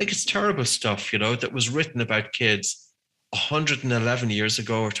 Like, it's terrible stuff, that was written about kids 111 years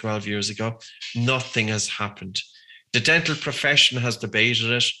ago or 12 years ago. Nothing has happened. The dental profession has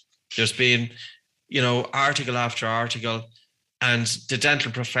debated it. There's been, article after article, and the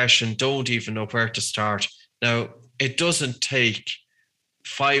dental profession don't even know where to start. Now, it doesn't take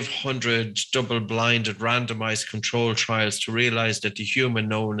 500 double-blinded randomized control trials to realize that the human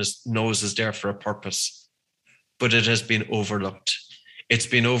nose is there for a purpose, but it has been overlooked. It's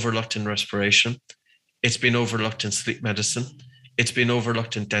been overlooked in respiration. It's been overlooked in sleep medicine. It's been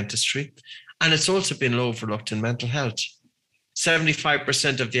overlooked in dentistry. And it's also been overlooked in mental health.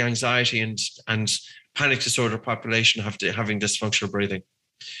 75% of the anxiety and panic disorder population having dysfunctional breathing.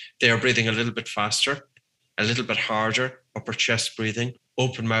 They are breathing a little bit faster, a little bit harder, upper chest breathing,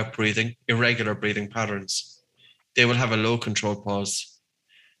 open mouth breathing, irregular breathing patterns. They will have a low control pause.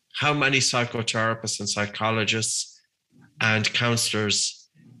 How many psychotherapists and psychologists and counselors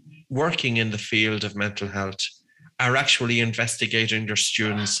working in the field of mental health are actually investigating their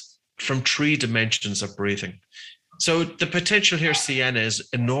students from 3 dimensions of breathing? So the potential here, Sienna, is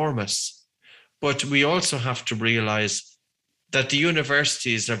enormous. But we also have to realize that the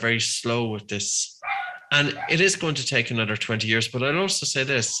universities are very slow with this. And it is going to take another 20 years. But I'll also say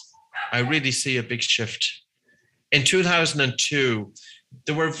this, I really see a big shift. In 2002,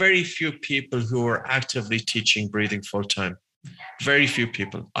 there were very few people who were actively teaching breathing full-time. Very few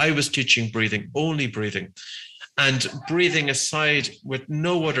people. I was teaching breathing, only breathing. And breathing aside with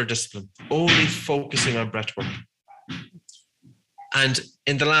no other discipline, only focusing on breath work. And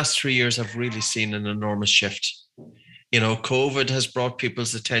in the last 3 years, I've really seen an enormous shift. COVID has brought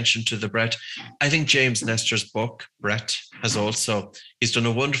people's attention to the breath. I think James Nestor's book, Breath, he's done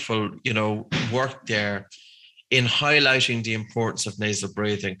a wonderful, work there in highlighting the importance of nasal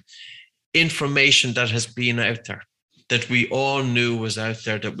breathing. Information that has been out there, that we all knew was out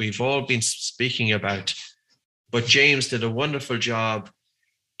there, that we've all been speaking about. But James did a wonderful job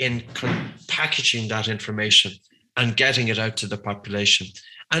in packaging that information and getting it out to the population.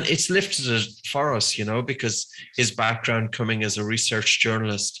 And it's lifted it for us, because his background coming as a research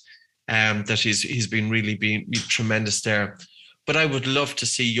journalist, that he's been tremendous there. But I would love to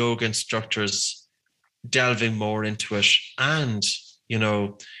see yoga instructors delving more into it and,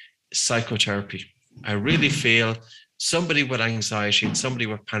 psychotherapy. I really feel somebody with anxiety and somebody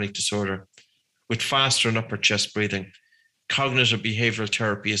with panic disorder, with faster and upper chest breathing, cognitive behavioral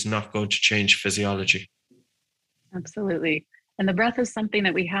therapy is not going to change physiology. Absolutely. And the breath is something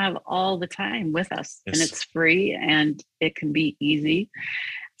that we have all the time with us, yes. And it's free and it can be easy.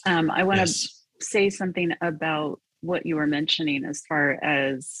 I want to say something about what you were mentioning as far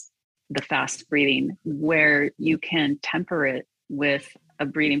as the fast breathing, where you can temper it with a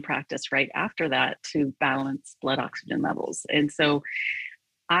breathing practice right after that to balance blood oxygen levels. And so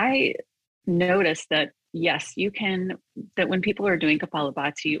I noticed that, yes, you can, that when people are doing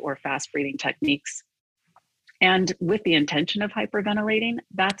Kapalabhati or fast breathing techniques, and with the intention of hyperventilating,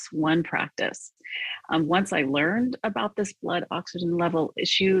 that's one practice. Once I learned about this blood oxygen level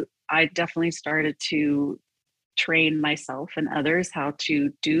issue, I definitely started to train myself and others how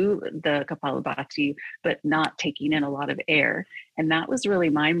to do the Kapalabhati, but not taking in a lot of air. And that was really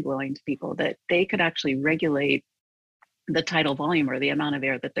mind-blowing to people, that they could actually regulate the tidal volume or the amount of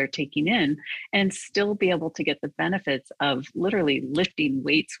air that they're taking in and still be able to get the benefits of literally lifting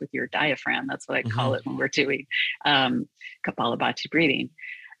weights with your diaphragm. That's what I call it when we're doing Kapalabhati breathing.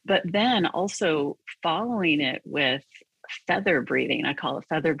 But then also following it with feather breathing. I call it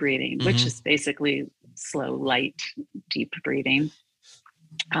feather breathing, which is basically slow, light, deep breathing.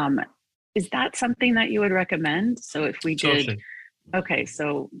 Is that something that you would recommend? So if we did, okay,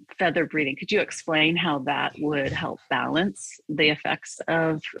 so feather breathing, could you explain how that would help balance the effects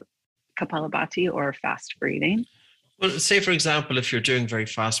of Kapalabhati or fast breathing? Well, say for example, if you're doing very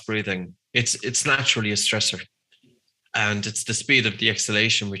fast breathing, it's naturally a stressor. And it's the speed of the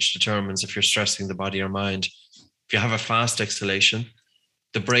exhalation which determines if you're stressing the body or mind. If you have a fast exhalation,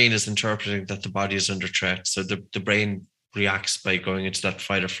 the brain is interpreting that the body is under threat. So the brain reacts by going into that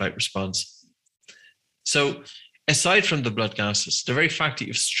fight or flight response. So aside from the blood gases, the very fact that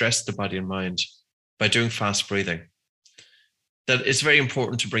you've stressed the body and mind by doing fast breathing, that it's very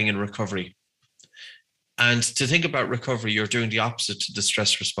important to bring in recovery. And to think about recovery, you're doing the opposite to the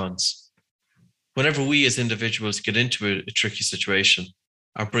stress response. Whenever we as individuals get into a tricky situation,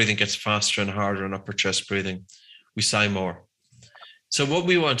 our breathing gets faster and harder on upper chest breathing. We sigh more. So what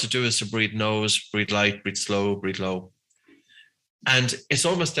we want to do is to breathe nose, breathe light, breathe slow, breathe low. And it's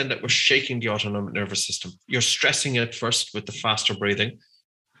almost then that we're shaking the autonomic nervous system. You're stressing it first with the faster breathing,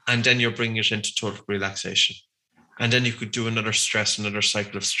 and then you're bringing it into total relaxation. And then you could do another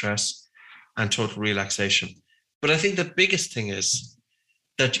cycle of stress and total relaxation. But I think the biggest thing is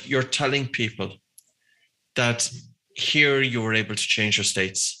that you're telling people that here you were able to change your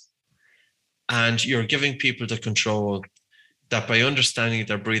states, and you're giving people the control that by understanding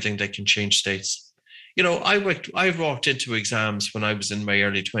their breathing, they can change states. You know, I walked into exams when I was in my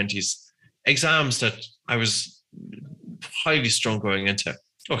early 20s, exams that I was highly strong going into.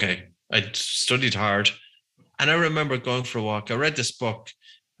 Okay, I'd studied hard. And I remember going for a walk. I read this book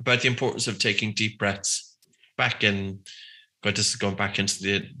about the importance of taking deep breaths but this is going back into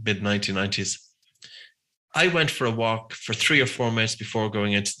the mid 1990s. I went for a walk for 3 or 4 minutes before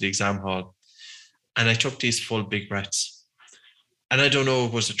going into the exam hall. And I took these full big breaths. And I don't know,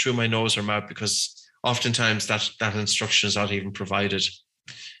 was it through my nose or mouth, because oftentimes that instruction is not even provided.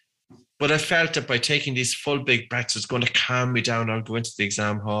 But I felt that by taking these full big breaths, it's going to calm me down. I'll go into the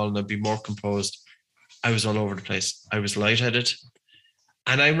exam hall and I'll be more composed. I was all over the place. I was lightheaded.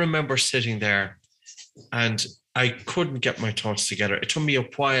 And I remember sitting there and I couldn't get my thoughts together. It took me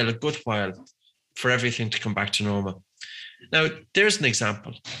a good while, for everything to come back to normal. Now, there's an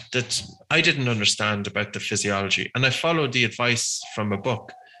example that I didn't understand about the physiology, and I followed the advice from a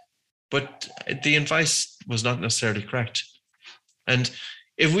book, but the advice was not necessarily correct. And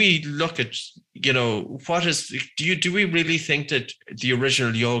if we look at, you know, do we really think that the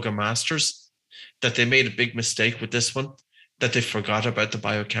original yoga masters, that they made a big mistake with this one, that they forgot about the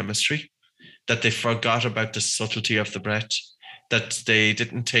biochemistry, that they forgot about the subtlety of the breath, that they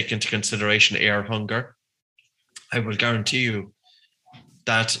didn't take into consideration air hunger? I will guarantee you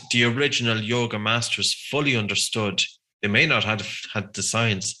that the original yoga masters fully understood. They may not have had the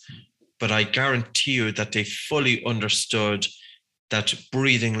science, but I guarantee you that they fully understood that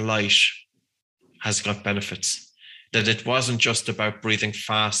breathing light has got benefits, that it wasn't just about breathing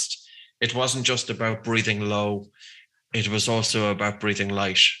fast. It wasn't just about breathing low. It was also about breathing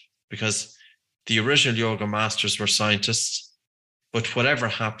light, because the original yoga masters were scientists, but whatever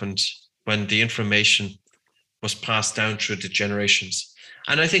happened when the information was passed down through the generations.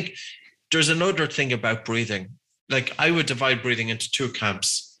 And I think there's another thing about breathing. Like, I would divide breathing into 2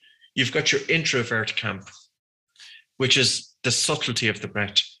 camps. You've got your introvert camp, which is the subtlety of the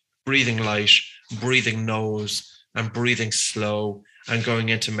breath, breathing light, breathing nose, and breathing slow, and going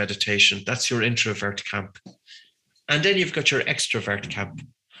into meditation. That's your introvert camp. And then you've got your extrovert camp,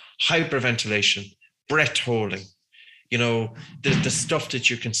 hyperventilation, breath holding, you know, the stuff that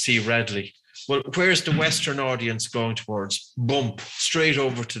you can see readily. Well, where's the Western audience going towards? Bump, straight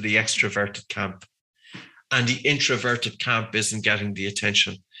over to the extroverted camp. And the introverted camp isn't getting the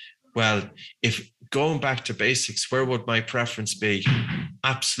attention. Well, if going back to basics, where would my preference be?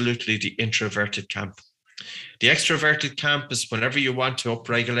 Absolutely the introverted camp. The extroverted camp is whenever you want to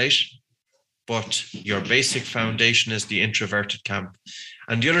upregulate, but your basic foundation is the introverted camp.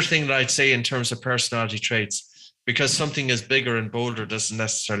 And the other thing that I'd say in terms of personality traits, because something is bigger and bolder doesn't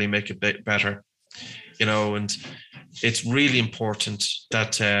necessarily make it better, you know, and it's really important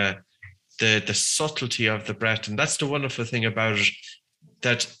that the subtlety of the breath, and that's the wonderful thing about it,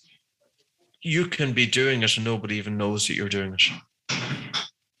 that you can be doing it and nobody even knows that you're doing it.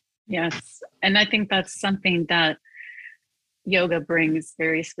 Yes. And I think that's something that yoga brings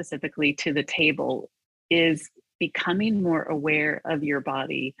very specifically to the table, is becoming more aware of your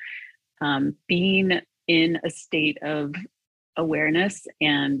body, being in a state of awareness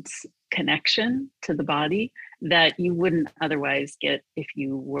and connection to the body that you wouldn't otherwise get if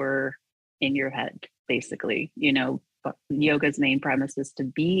you were in your head, basically. You know, but yoga's main premise is to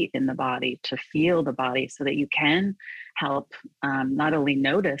be in the body, to feel the body, so that you can help not only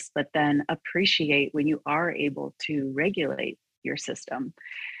notice, but then appreciate when you are able to regulate your system.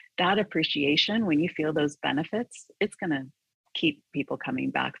 That appreciation, when you feel those benefits, it's going to keep people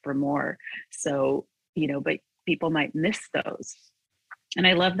coming back for more. So, you know, but people might miss those. And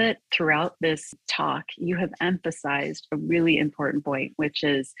I love that throughout this talk, you have emphasized a really important point, which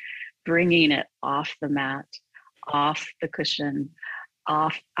is bringing it off the mat, off the cushion,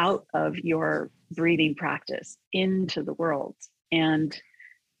 out of your breathing practice into the world. And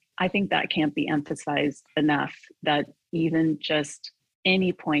I think that can't be emphasized enough, that even just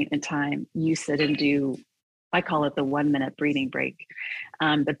any point in time you sit and do, I call it the 1 minute breathing break.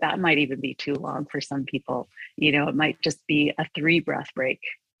 But that might even be too long for some people. It might just be a 3 breath break,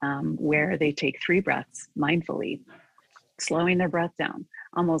 where they take 3 breaths mindfully, slowing their breath down,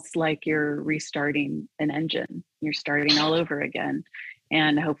 almost like you're restarting an engine. You're starting all over again.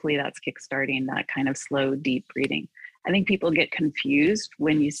 And hopefully that's kickstarting that kind of slow, deep breathing. I think people get confused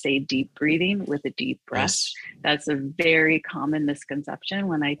when you say deep breathing with a deep breath. Yes. That's a very common misconception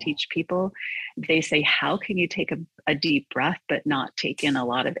when I teach people. They say, how can you take a deep breath but not take in a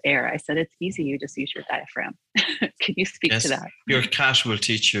lot of air? I said, it's easy. You just use your diaphragm. Can you speak to that? Your cat will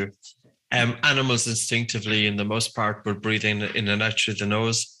teach you. Animals instinctively, in the most part, will breathe in and out through the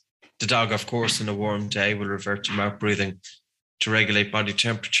nose. The dog, of course, in a warm day will revert to mouth breathing to regulate body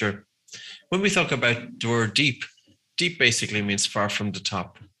temperature. When we talk about the word deep basically means far from the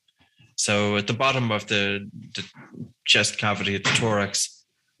top. So at the bottom of the chest cavity, at the thorax,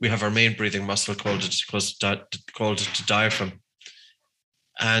 we have our main breathing muscle called the diaphragm.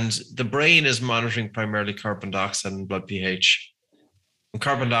 And the brain is monitoring primarily carbon dioxide and blood pH. When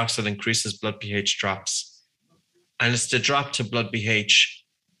carbon dioxide increases, blood pH drops. And it's the drop to blood pH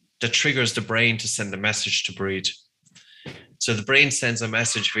that triggers the brain to send a message to breathe. So the brain sends a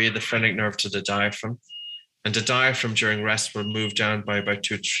message via the phrenic nerve to the diaphragm. And the diaphragm during rest will move down by about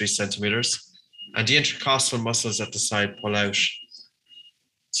 2 to 3 centimeters. And the intercostal muscles at the side pull out.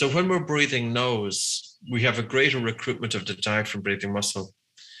 So when we're breathing nose, we have a greater recruitment of the diaphragm breathing muscle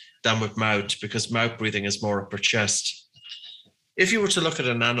than with mouth, because mouth breathing is more upper chest. If you were to look at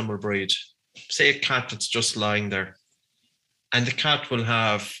an animal breed, say a cat that's just lying there, and the cat will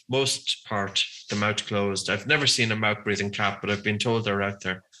have most part the mouth closed. I've never seen a mouth breathing cat, but I've been told they're out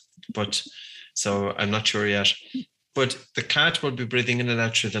there. But so I'm not sure yet. But the cat will be breathing in and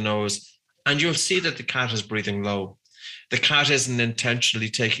out through the nose, and you'll see that the cat is breathing low. The cat isn't intentionally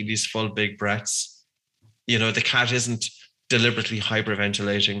taking these full big breaths. The cat isn't deliberately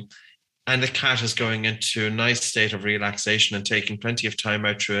hyperventilating. And the cat is going into a nice state of relaxation and taking plenty of time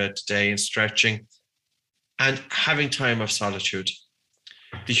out through the day and stretching and having time of solitude.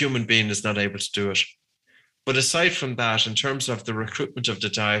 The human being is not able to do it. But aside from that, in terms of the recruitment of the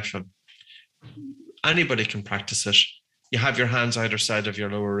diaphragm, anybody can practice it. You have your hands either side of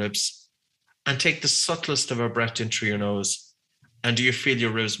your lower ribs and take the subtlest of a breath in through your nose. And do you feel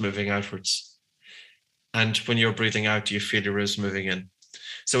your ribs moving outwards? And when you're breathing out, do you feel your ribs moving in?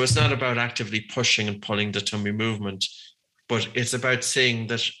 So it's not about actively pushing and pulling the tummy movement, but it's about seeing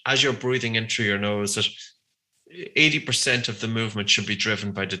that as you're breathing in through your nose, that 80% of the movement should be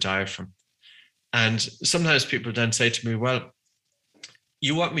driven by the diaphragm. And sometimes people then say to me, well,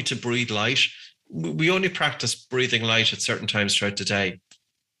 you want me to breathe light? We only practice breathing light at certain times throughout the day.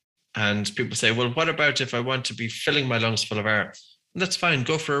 And people say, well, what about if I want to be filling my lungs full of air? And that's fine,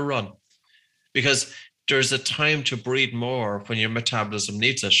 go for a run. Because there's a time to breathe more when your metabolism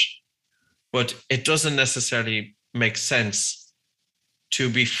needs it. But it doesn't necessarily make sense to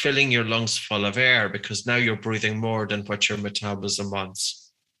be filling your lungs full of air, because now you're breathing more than what your metabolism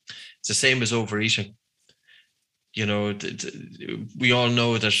wants. It's the same as overeating. We all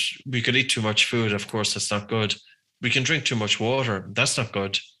know that we could eat too much food. Of course, that's not good. We can drink too much water. That's not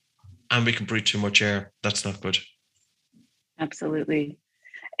good. And we can breathe too much air. That's not good. Absolutely.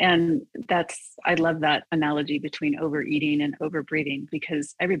 And I love that analogy between overeating and overbreathing,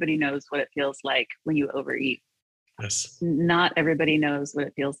 because everybody knows what it feels like when you overeat. Yes. Not everybody knows what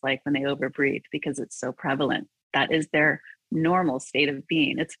it feels like when they overbreathe, because it's so prevalent. That is their normal state of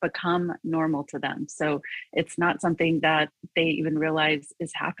being. It's become normal to them. So it's not something that they even realize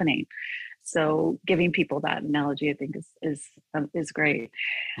is happening. So giving people that analogy, I think is great.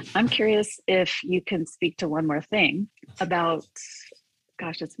 I'm curious if you can speak to one more thing about,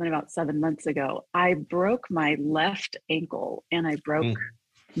 gosh, it's been about 7 months ago. I broke my left ankle and I broke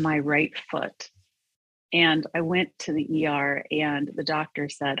my right foot. And I went to the ER and the doctor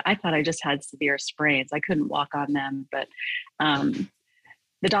said, I thought I just had severe sprains. I couldn't walk on them. But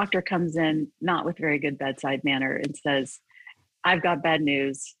the doctor comes in, not with very good bedside manner, and says, I've got bad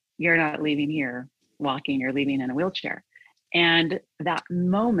news. You're not leaving here walking, you're leaving in a wheelchair. And that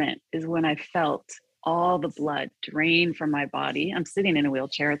moment is when I felt all the blood drain from my body. I'm sitting in a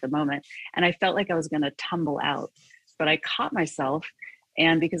wheelchair at the moment, and I felt like I was going to tumble out, but I caught myself.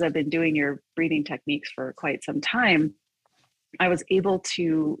 And because I've been doing your breathing techniques for quite some time, I was able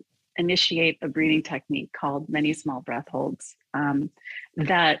to initiate a breathing technique called many small breath holds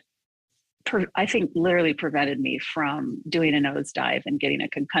that I think literally prevented me from doing a nosedive and getting a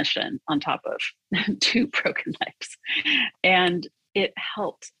concussion on top of 2 broken legs. And it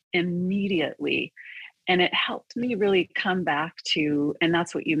helped immediately. And it helped me really come back to, and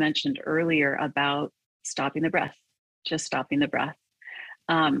that's what you mentioned earlier about stopping the breath, just stopping the breath.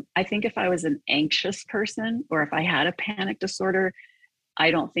 I think if I was an anxious person, or if I had a panic disorder, I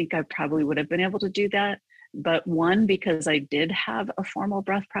don't think I probably would have been able to do that. But one, because I did have a formal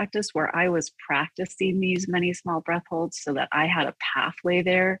breath practice where I was practicing these many small breath holds, so that I had a pathway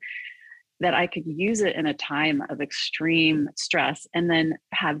there that I could use it in a time of extreme stress, and then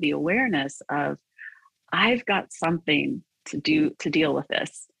have the awareness of, I've got something to deal with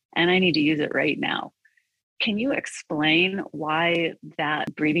this, and I need to use it right now. Can you explain why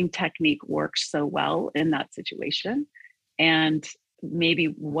that breathing technique works so well in that situation, and maybe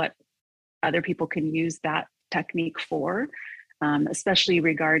what other people can use that technique for, especially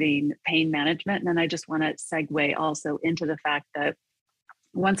regarding pain management? And then I just want to segue also into the fact that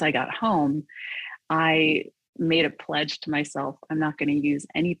once I got home, I made a pledge to myself, I'm not going to use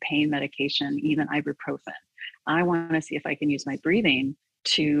any pain medication, even ibuprofen. I want to see if I can use my breathing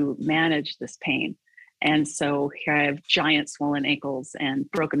to manage this pain. And so here I have giant swollen ankles and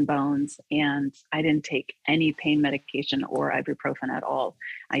broken bones, and I didn't take any pain medication or ibuprofen at all.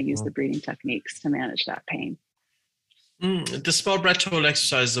 I used the breathing techniques to manage that pain. The small breath hold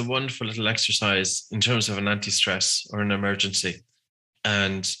exercise is a wonderful little exercise in terms of an anti-stress or an emergency.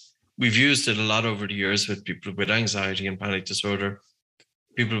 And we've used it a lot over the years with people with anxiety and panic disorder,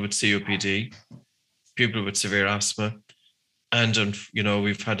 people with COPD, people with severe asthma. And,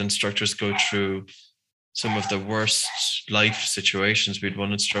 we've had instructors go through some of the worst life situations. We had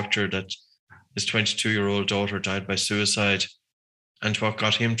one instructor that his 22-year-old daughter died by suicide. And what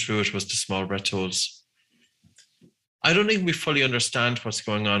got him through it was the small breath holds. I don't think we fully understand what's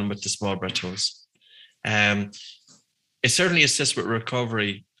going on with the small breath holds. It certainly assists with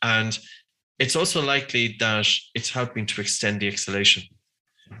recovery, and it's also likely that it's helping to extend the exhalation,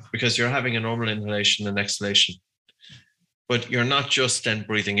 because you're having a normal inhalation and exhalation, but you're not just then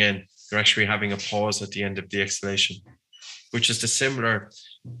breathing in, you're actually having a pause at the end of the exhalation, which is similar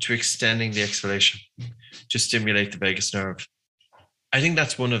to extending the exhalation to stimulate the vagus nerve. I think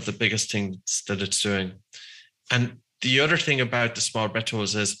that's one of the biggest things that it's doing. And the other thing about the small breath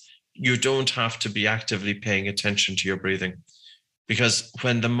holds is you don't have to be actively paying attention to your breathing, because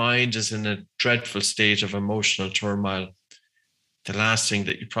when the mind is in a dreadful state of emotional turmoil, the last thing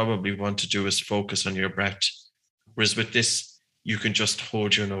that you probably want to do is focus on your breath. Whereas with this, you can just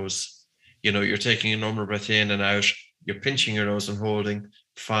hold your nose. You're taking a normal breath in and out, you're pinching your nose and holding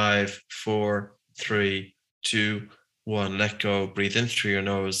 5, 4, 3, 2, 1, let go, breathe in through your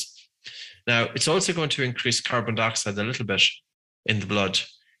nose. Now, it's also going to increase carbon dioxide a little bit in the blood.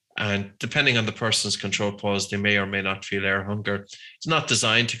 And depending on the person's control pause, they may or may not feel air hunger. It's not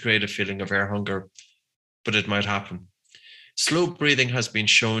designed to create a feeling of air hunger, but it might happen. Slow breathing has been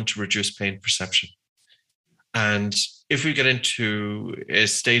shown to reduce pain perception. And if we get into a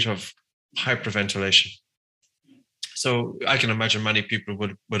state of hyperventilation, so I can imagine many people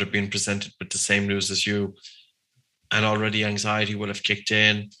would have been presented with the same news as you, and already anxiety will have kicked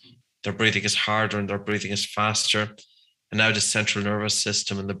in. Their breathing is harder and their breathing is faster. And now the central nervous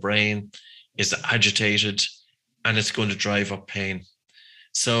system in the brain is agitated, and it's going to drive up pain.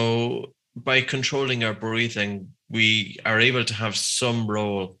 So by controlling our breathing, we are able to have some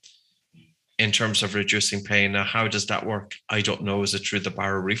role in terms of reducing pain. Now, how does that work? I don't know. Is it through the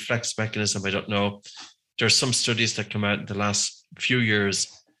baroreflex mechanism? I don't know. There's some studies that come out in the last few years.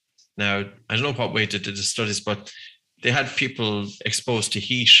 Now, I don't know what way they did the studies, but they had people exposed to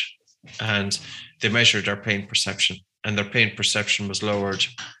heat and they measured their pain perception, and their pain perception was lowered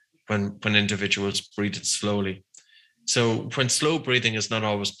when individuals breathed slowly. So when slow breathing is not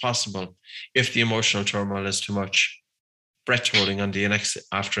always possible, if the emotional turmoil is too much, breath holding on the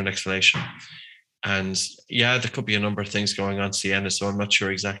after an exhalation. And yeah, there could be a number of things going on, Sienna, so I'm not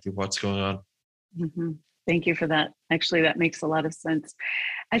sure exactly what's going on. Mm-hmm. Thank you for that. Actually, that makes a lot of sense.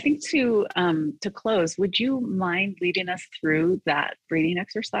 I think to close, would you mind leading us through that breathing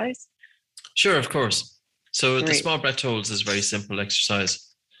exercise? Sure, of course. So Great. The small breath holds is a very simple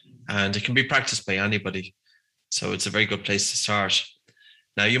exercise, and it can be practiced by anybody. So it's a very good place to start.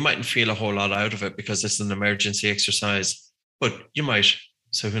 Now, you mightn't feel a whole lot out of it because it's an emergency exercise, but you might.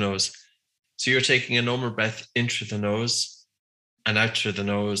 So who knows? So you're taking a normal breath in through the nose and out through the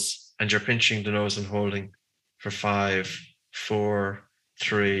nose, and you're pinching the nose and holding for 5, 4,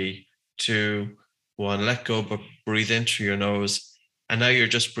 3, 2, 1. Let go, but breathe in through your nose. And now you're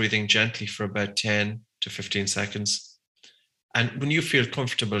just breathing gently for about 10 to 15 seconds. And when you feel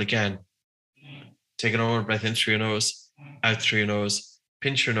comfortable again, Take a normal breath in through your nose, out through your nose.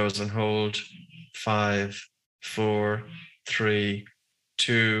 Pinch your nose and hold. 5, 4, 3,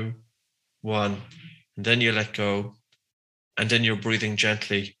 2, 1. And then you let go. And then you're breathing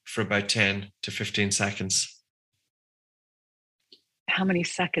gently for about 10 to 15 seconds. How many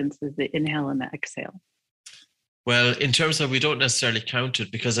seconds is the inhale and the exhale? Well, in terms of, we don't necessarily count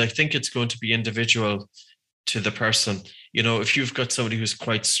it because I think it's going to be individual to the person. You know, if you've got somebody who's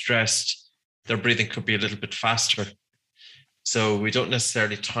quite stressed, their breathing could be a little bit faster. So we don't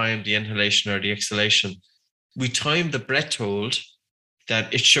necessarily time the inhalation or the exhalation. We time the breath hold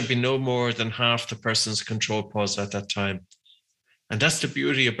that it should be no more than half the person's control pause at that time. And that's the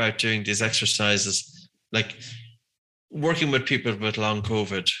beauty about doing these exercises, like working with people with long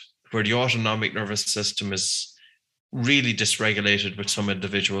COVID, where the autonomic nervous system is really dysregulated with some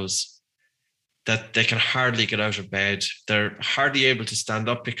individuals, that they can hardly get out of bed. They're hardly able to stand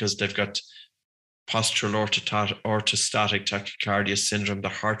up because they've got postural orthostatic tachycardia syndrome.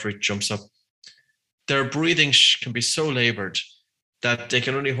 Their heart rate jumps up. Their breathing can be so labored that they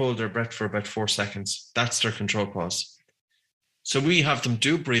can only hold their breath for about 4 seconds. That's their control pause. So we have them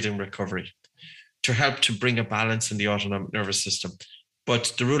do breathing recovery to help to bring a balance in the autonomic nervous system.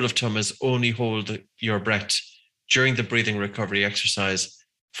 But the rule of thumb is only hold your breath during the breathing recovery exercise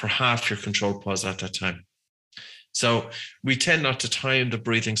for half your control pause at that time. So we tend not to time the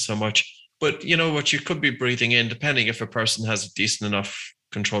breathing so much, but you know what, you could be breathing in, depending if a person has a decent enough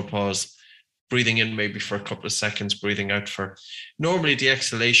control pause, breathing in maybe for a couple of seconds, breathing out for, normally the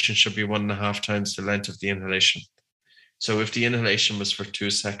exhalation should be 1.5 times the length of the inhalation. So if the inhalation was for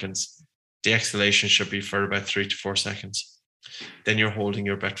 2 seconds, the exhalation should be for about 3 to 4 seconds. Then you're holding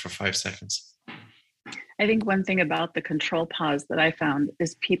your breath for 5 seconds. I think one thing about the control pause that I found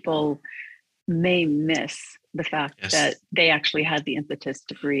is people may miss the fact that they actually had the impetus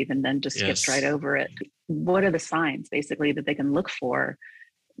to breathe and then just skipped right over it. What are the signs basically that they can look for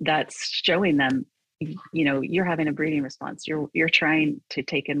that's showing them, you know, you're having a breathing response, you're trying to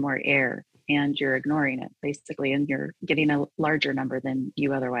take in more air and you're ignoring it basically, and you're getting a larger number than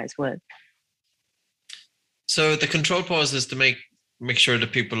you otherwise would? So the control pause is to make sure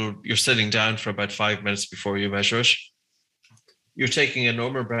that you're sitting down for about 5 minutes before you measure it. You're taking a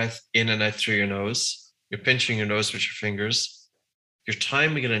normal breath in and out through your nose. You're pinching your nose with your fingers. You're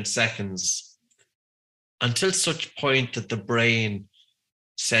timing it in seconds until such point that the brain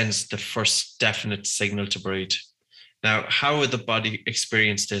sends the first definite signal to breathe. Now, how would the body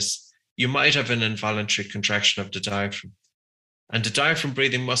experience this? You might have an involuntary contraction of the diaphragm. And the diaphragm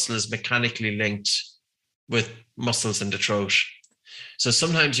breathing muscle is mechanically linked with muscles in the throat. So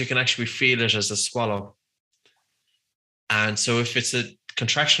sometimes you can actually feel it as a swallow. And so if it's a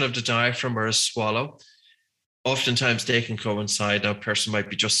contraction of the diaphragm or a swallow, oftentimes they can coincide. Now, a person might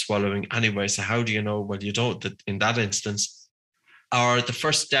be just swallowing anyway. So how do you know? Well, you don't in that instance. Or the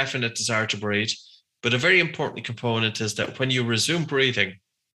first definite desire to breathe. But a very important component is that when you resume breathing,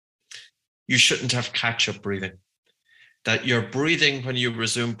 you shouldn't have catch-up breathing. That your breathing, when you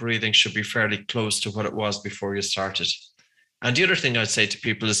resume breathing, should be fairly close to what it was before you started. And the other thing I'd say to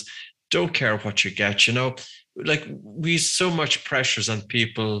people is, don't care what you get. You know, like we so much pressures on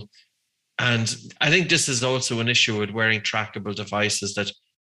people. And I think this is also an issue with wearing trackable devices, that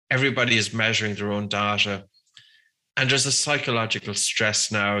everybody is measuring their own data. And there's a psychological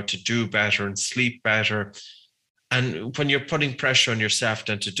stress now to do better and sleep better. And when you're putting pressure on yourself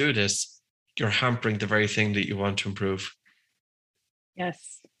then to do this, you're hampering the very thing that you want to improve.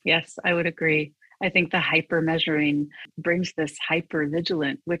 Yes, I would agree. I think the hyper measuring brings this hyper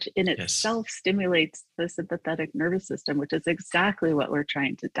vigilant, which in itself stimulates the sympathetic nervous system, which is exactly what we're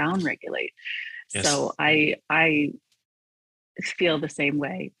trying to downregulate. Yes. So I feel the same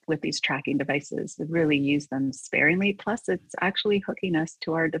way with these tracking devices. We really use them sparingly. Plus, it's actually hooking us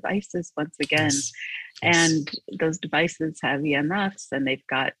to our devices once again. Yes. And those devices have EMFs, and they've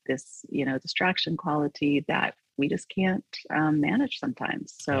got this, distraction quality that we just can't manage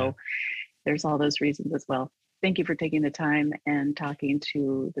sometimes. So there's all those reasons as well. Thank you for taking the time and talking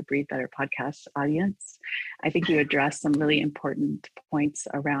to the Breathe Better podcast audience. I think you addressed some really important points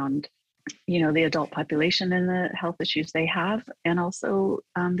around the adult population and the health issues they have, and also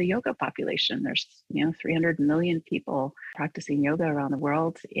the yoga population. There's 300 million people practicing yoga around the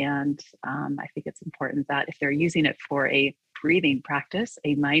world, and I think it's important that if they're using it for a breathing practice,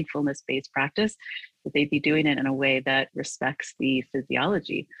 a mindfulness-based practice, that they be doing it in a way that respects the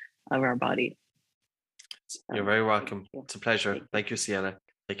physiology of our body. You're very welcome. It's a pleasure. Thank you, Sienna.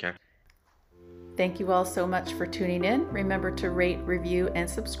 Take care. Thank you all so much for tuning in. Remember to rate, review, and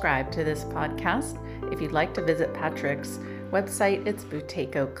subscribe to this podcast. If you'd like to visit Patrick's website, it's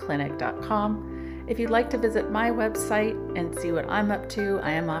buteyko clinic.com. If you'd like to visit my website and see what I'm up to,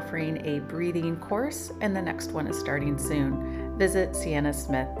 I am offering a breathing course, and the next one is starting soon. Visit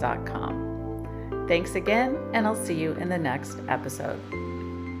siennasmith.com. Thanks again, and I'll see you in the next episode.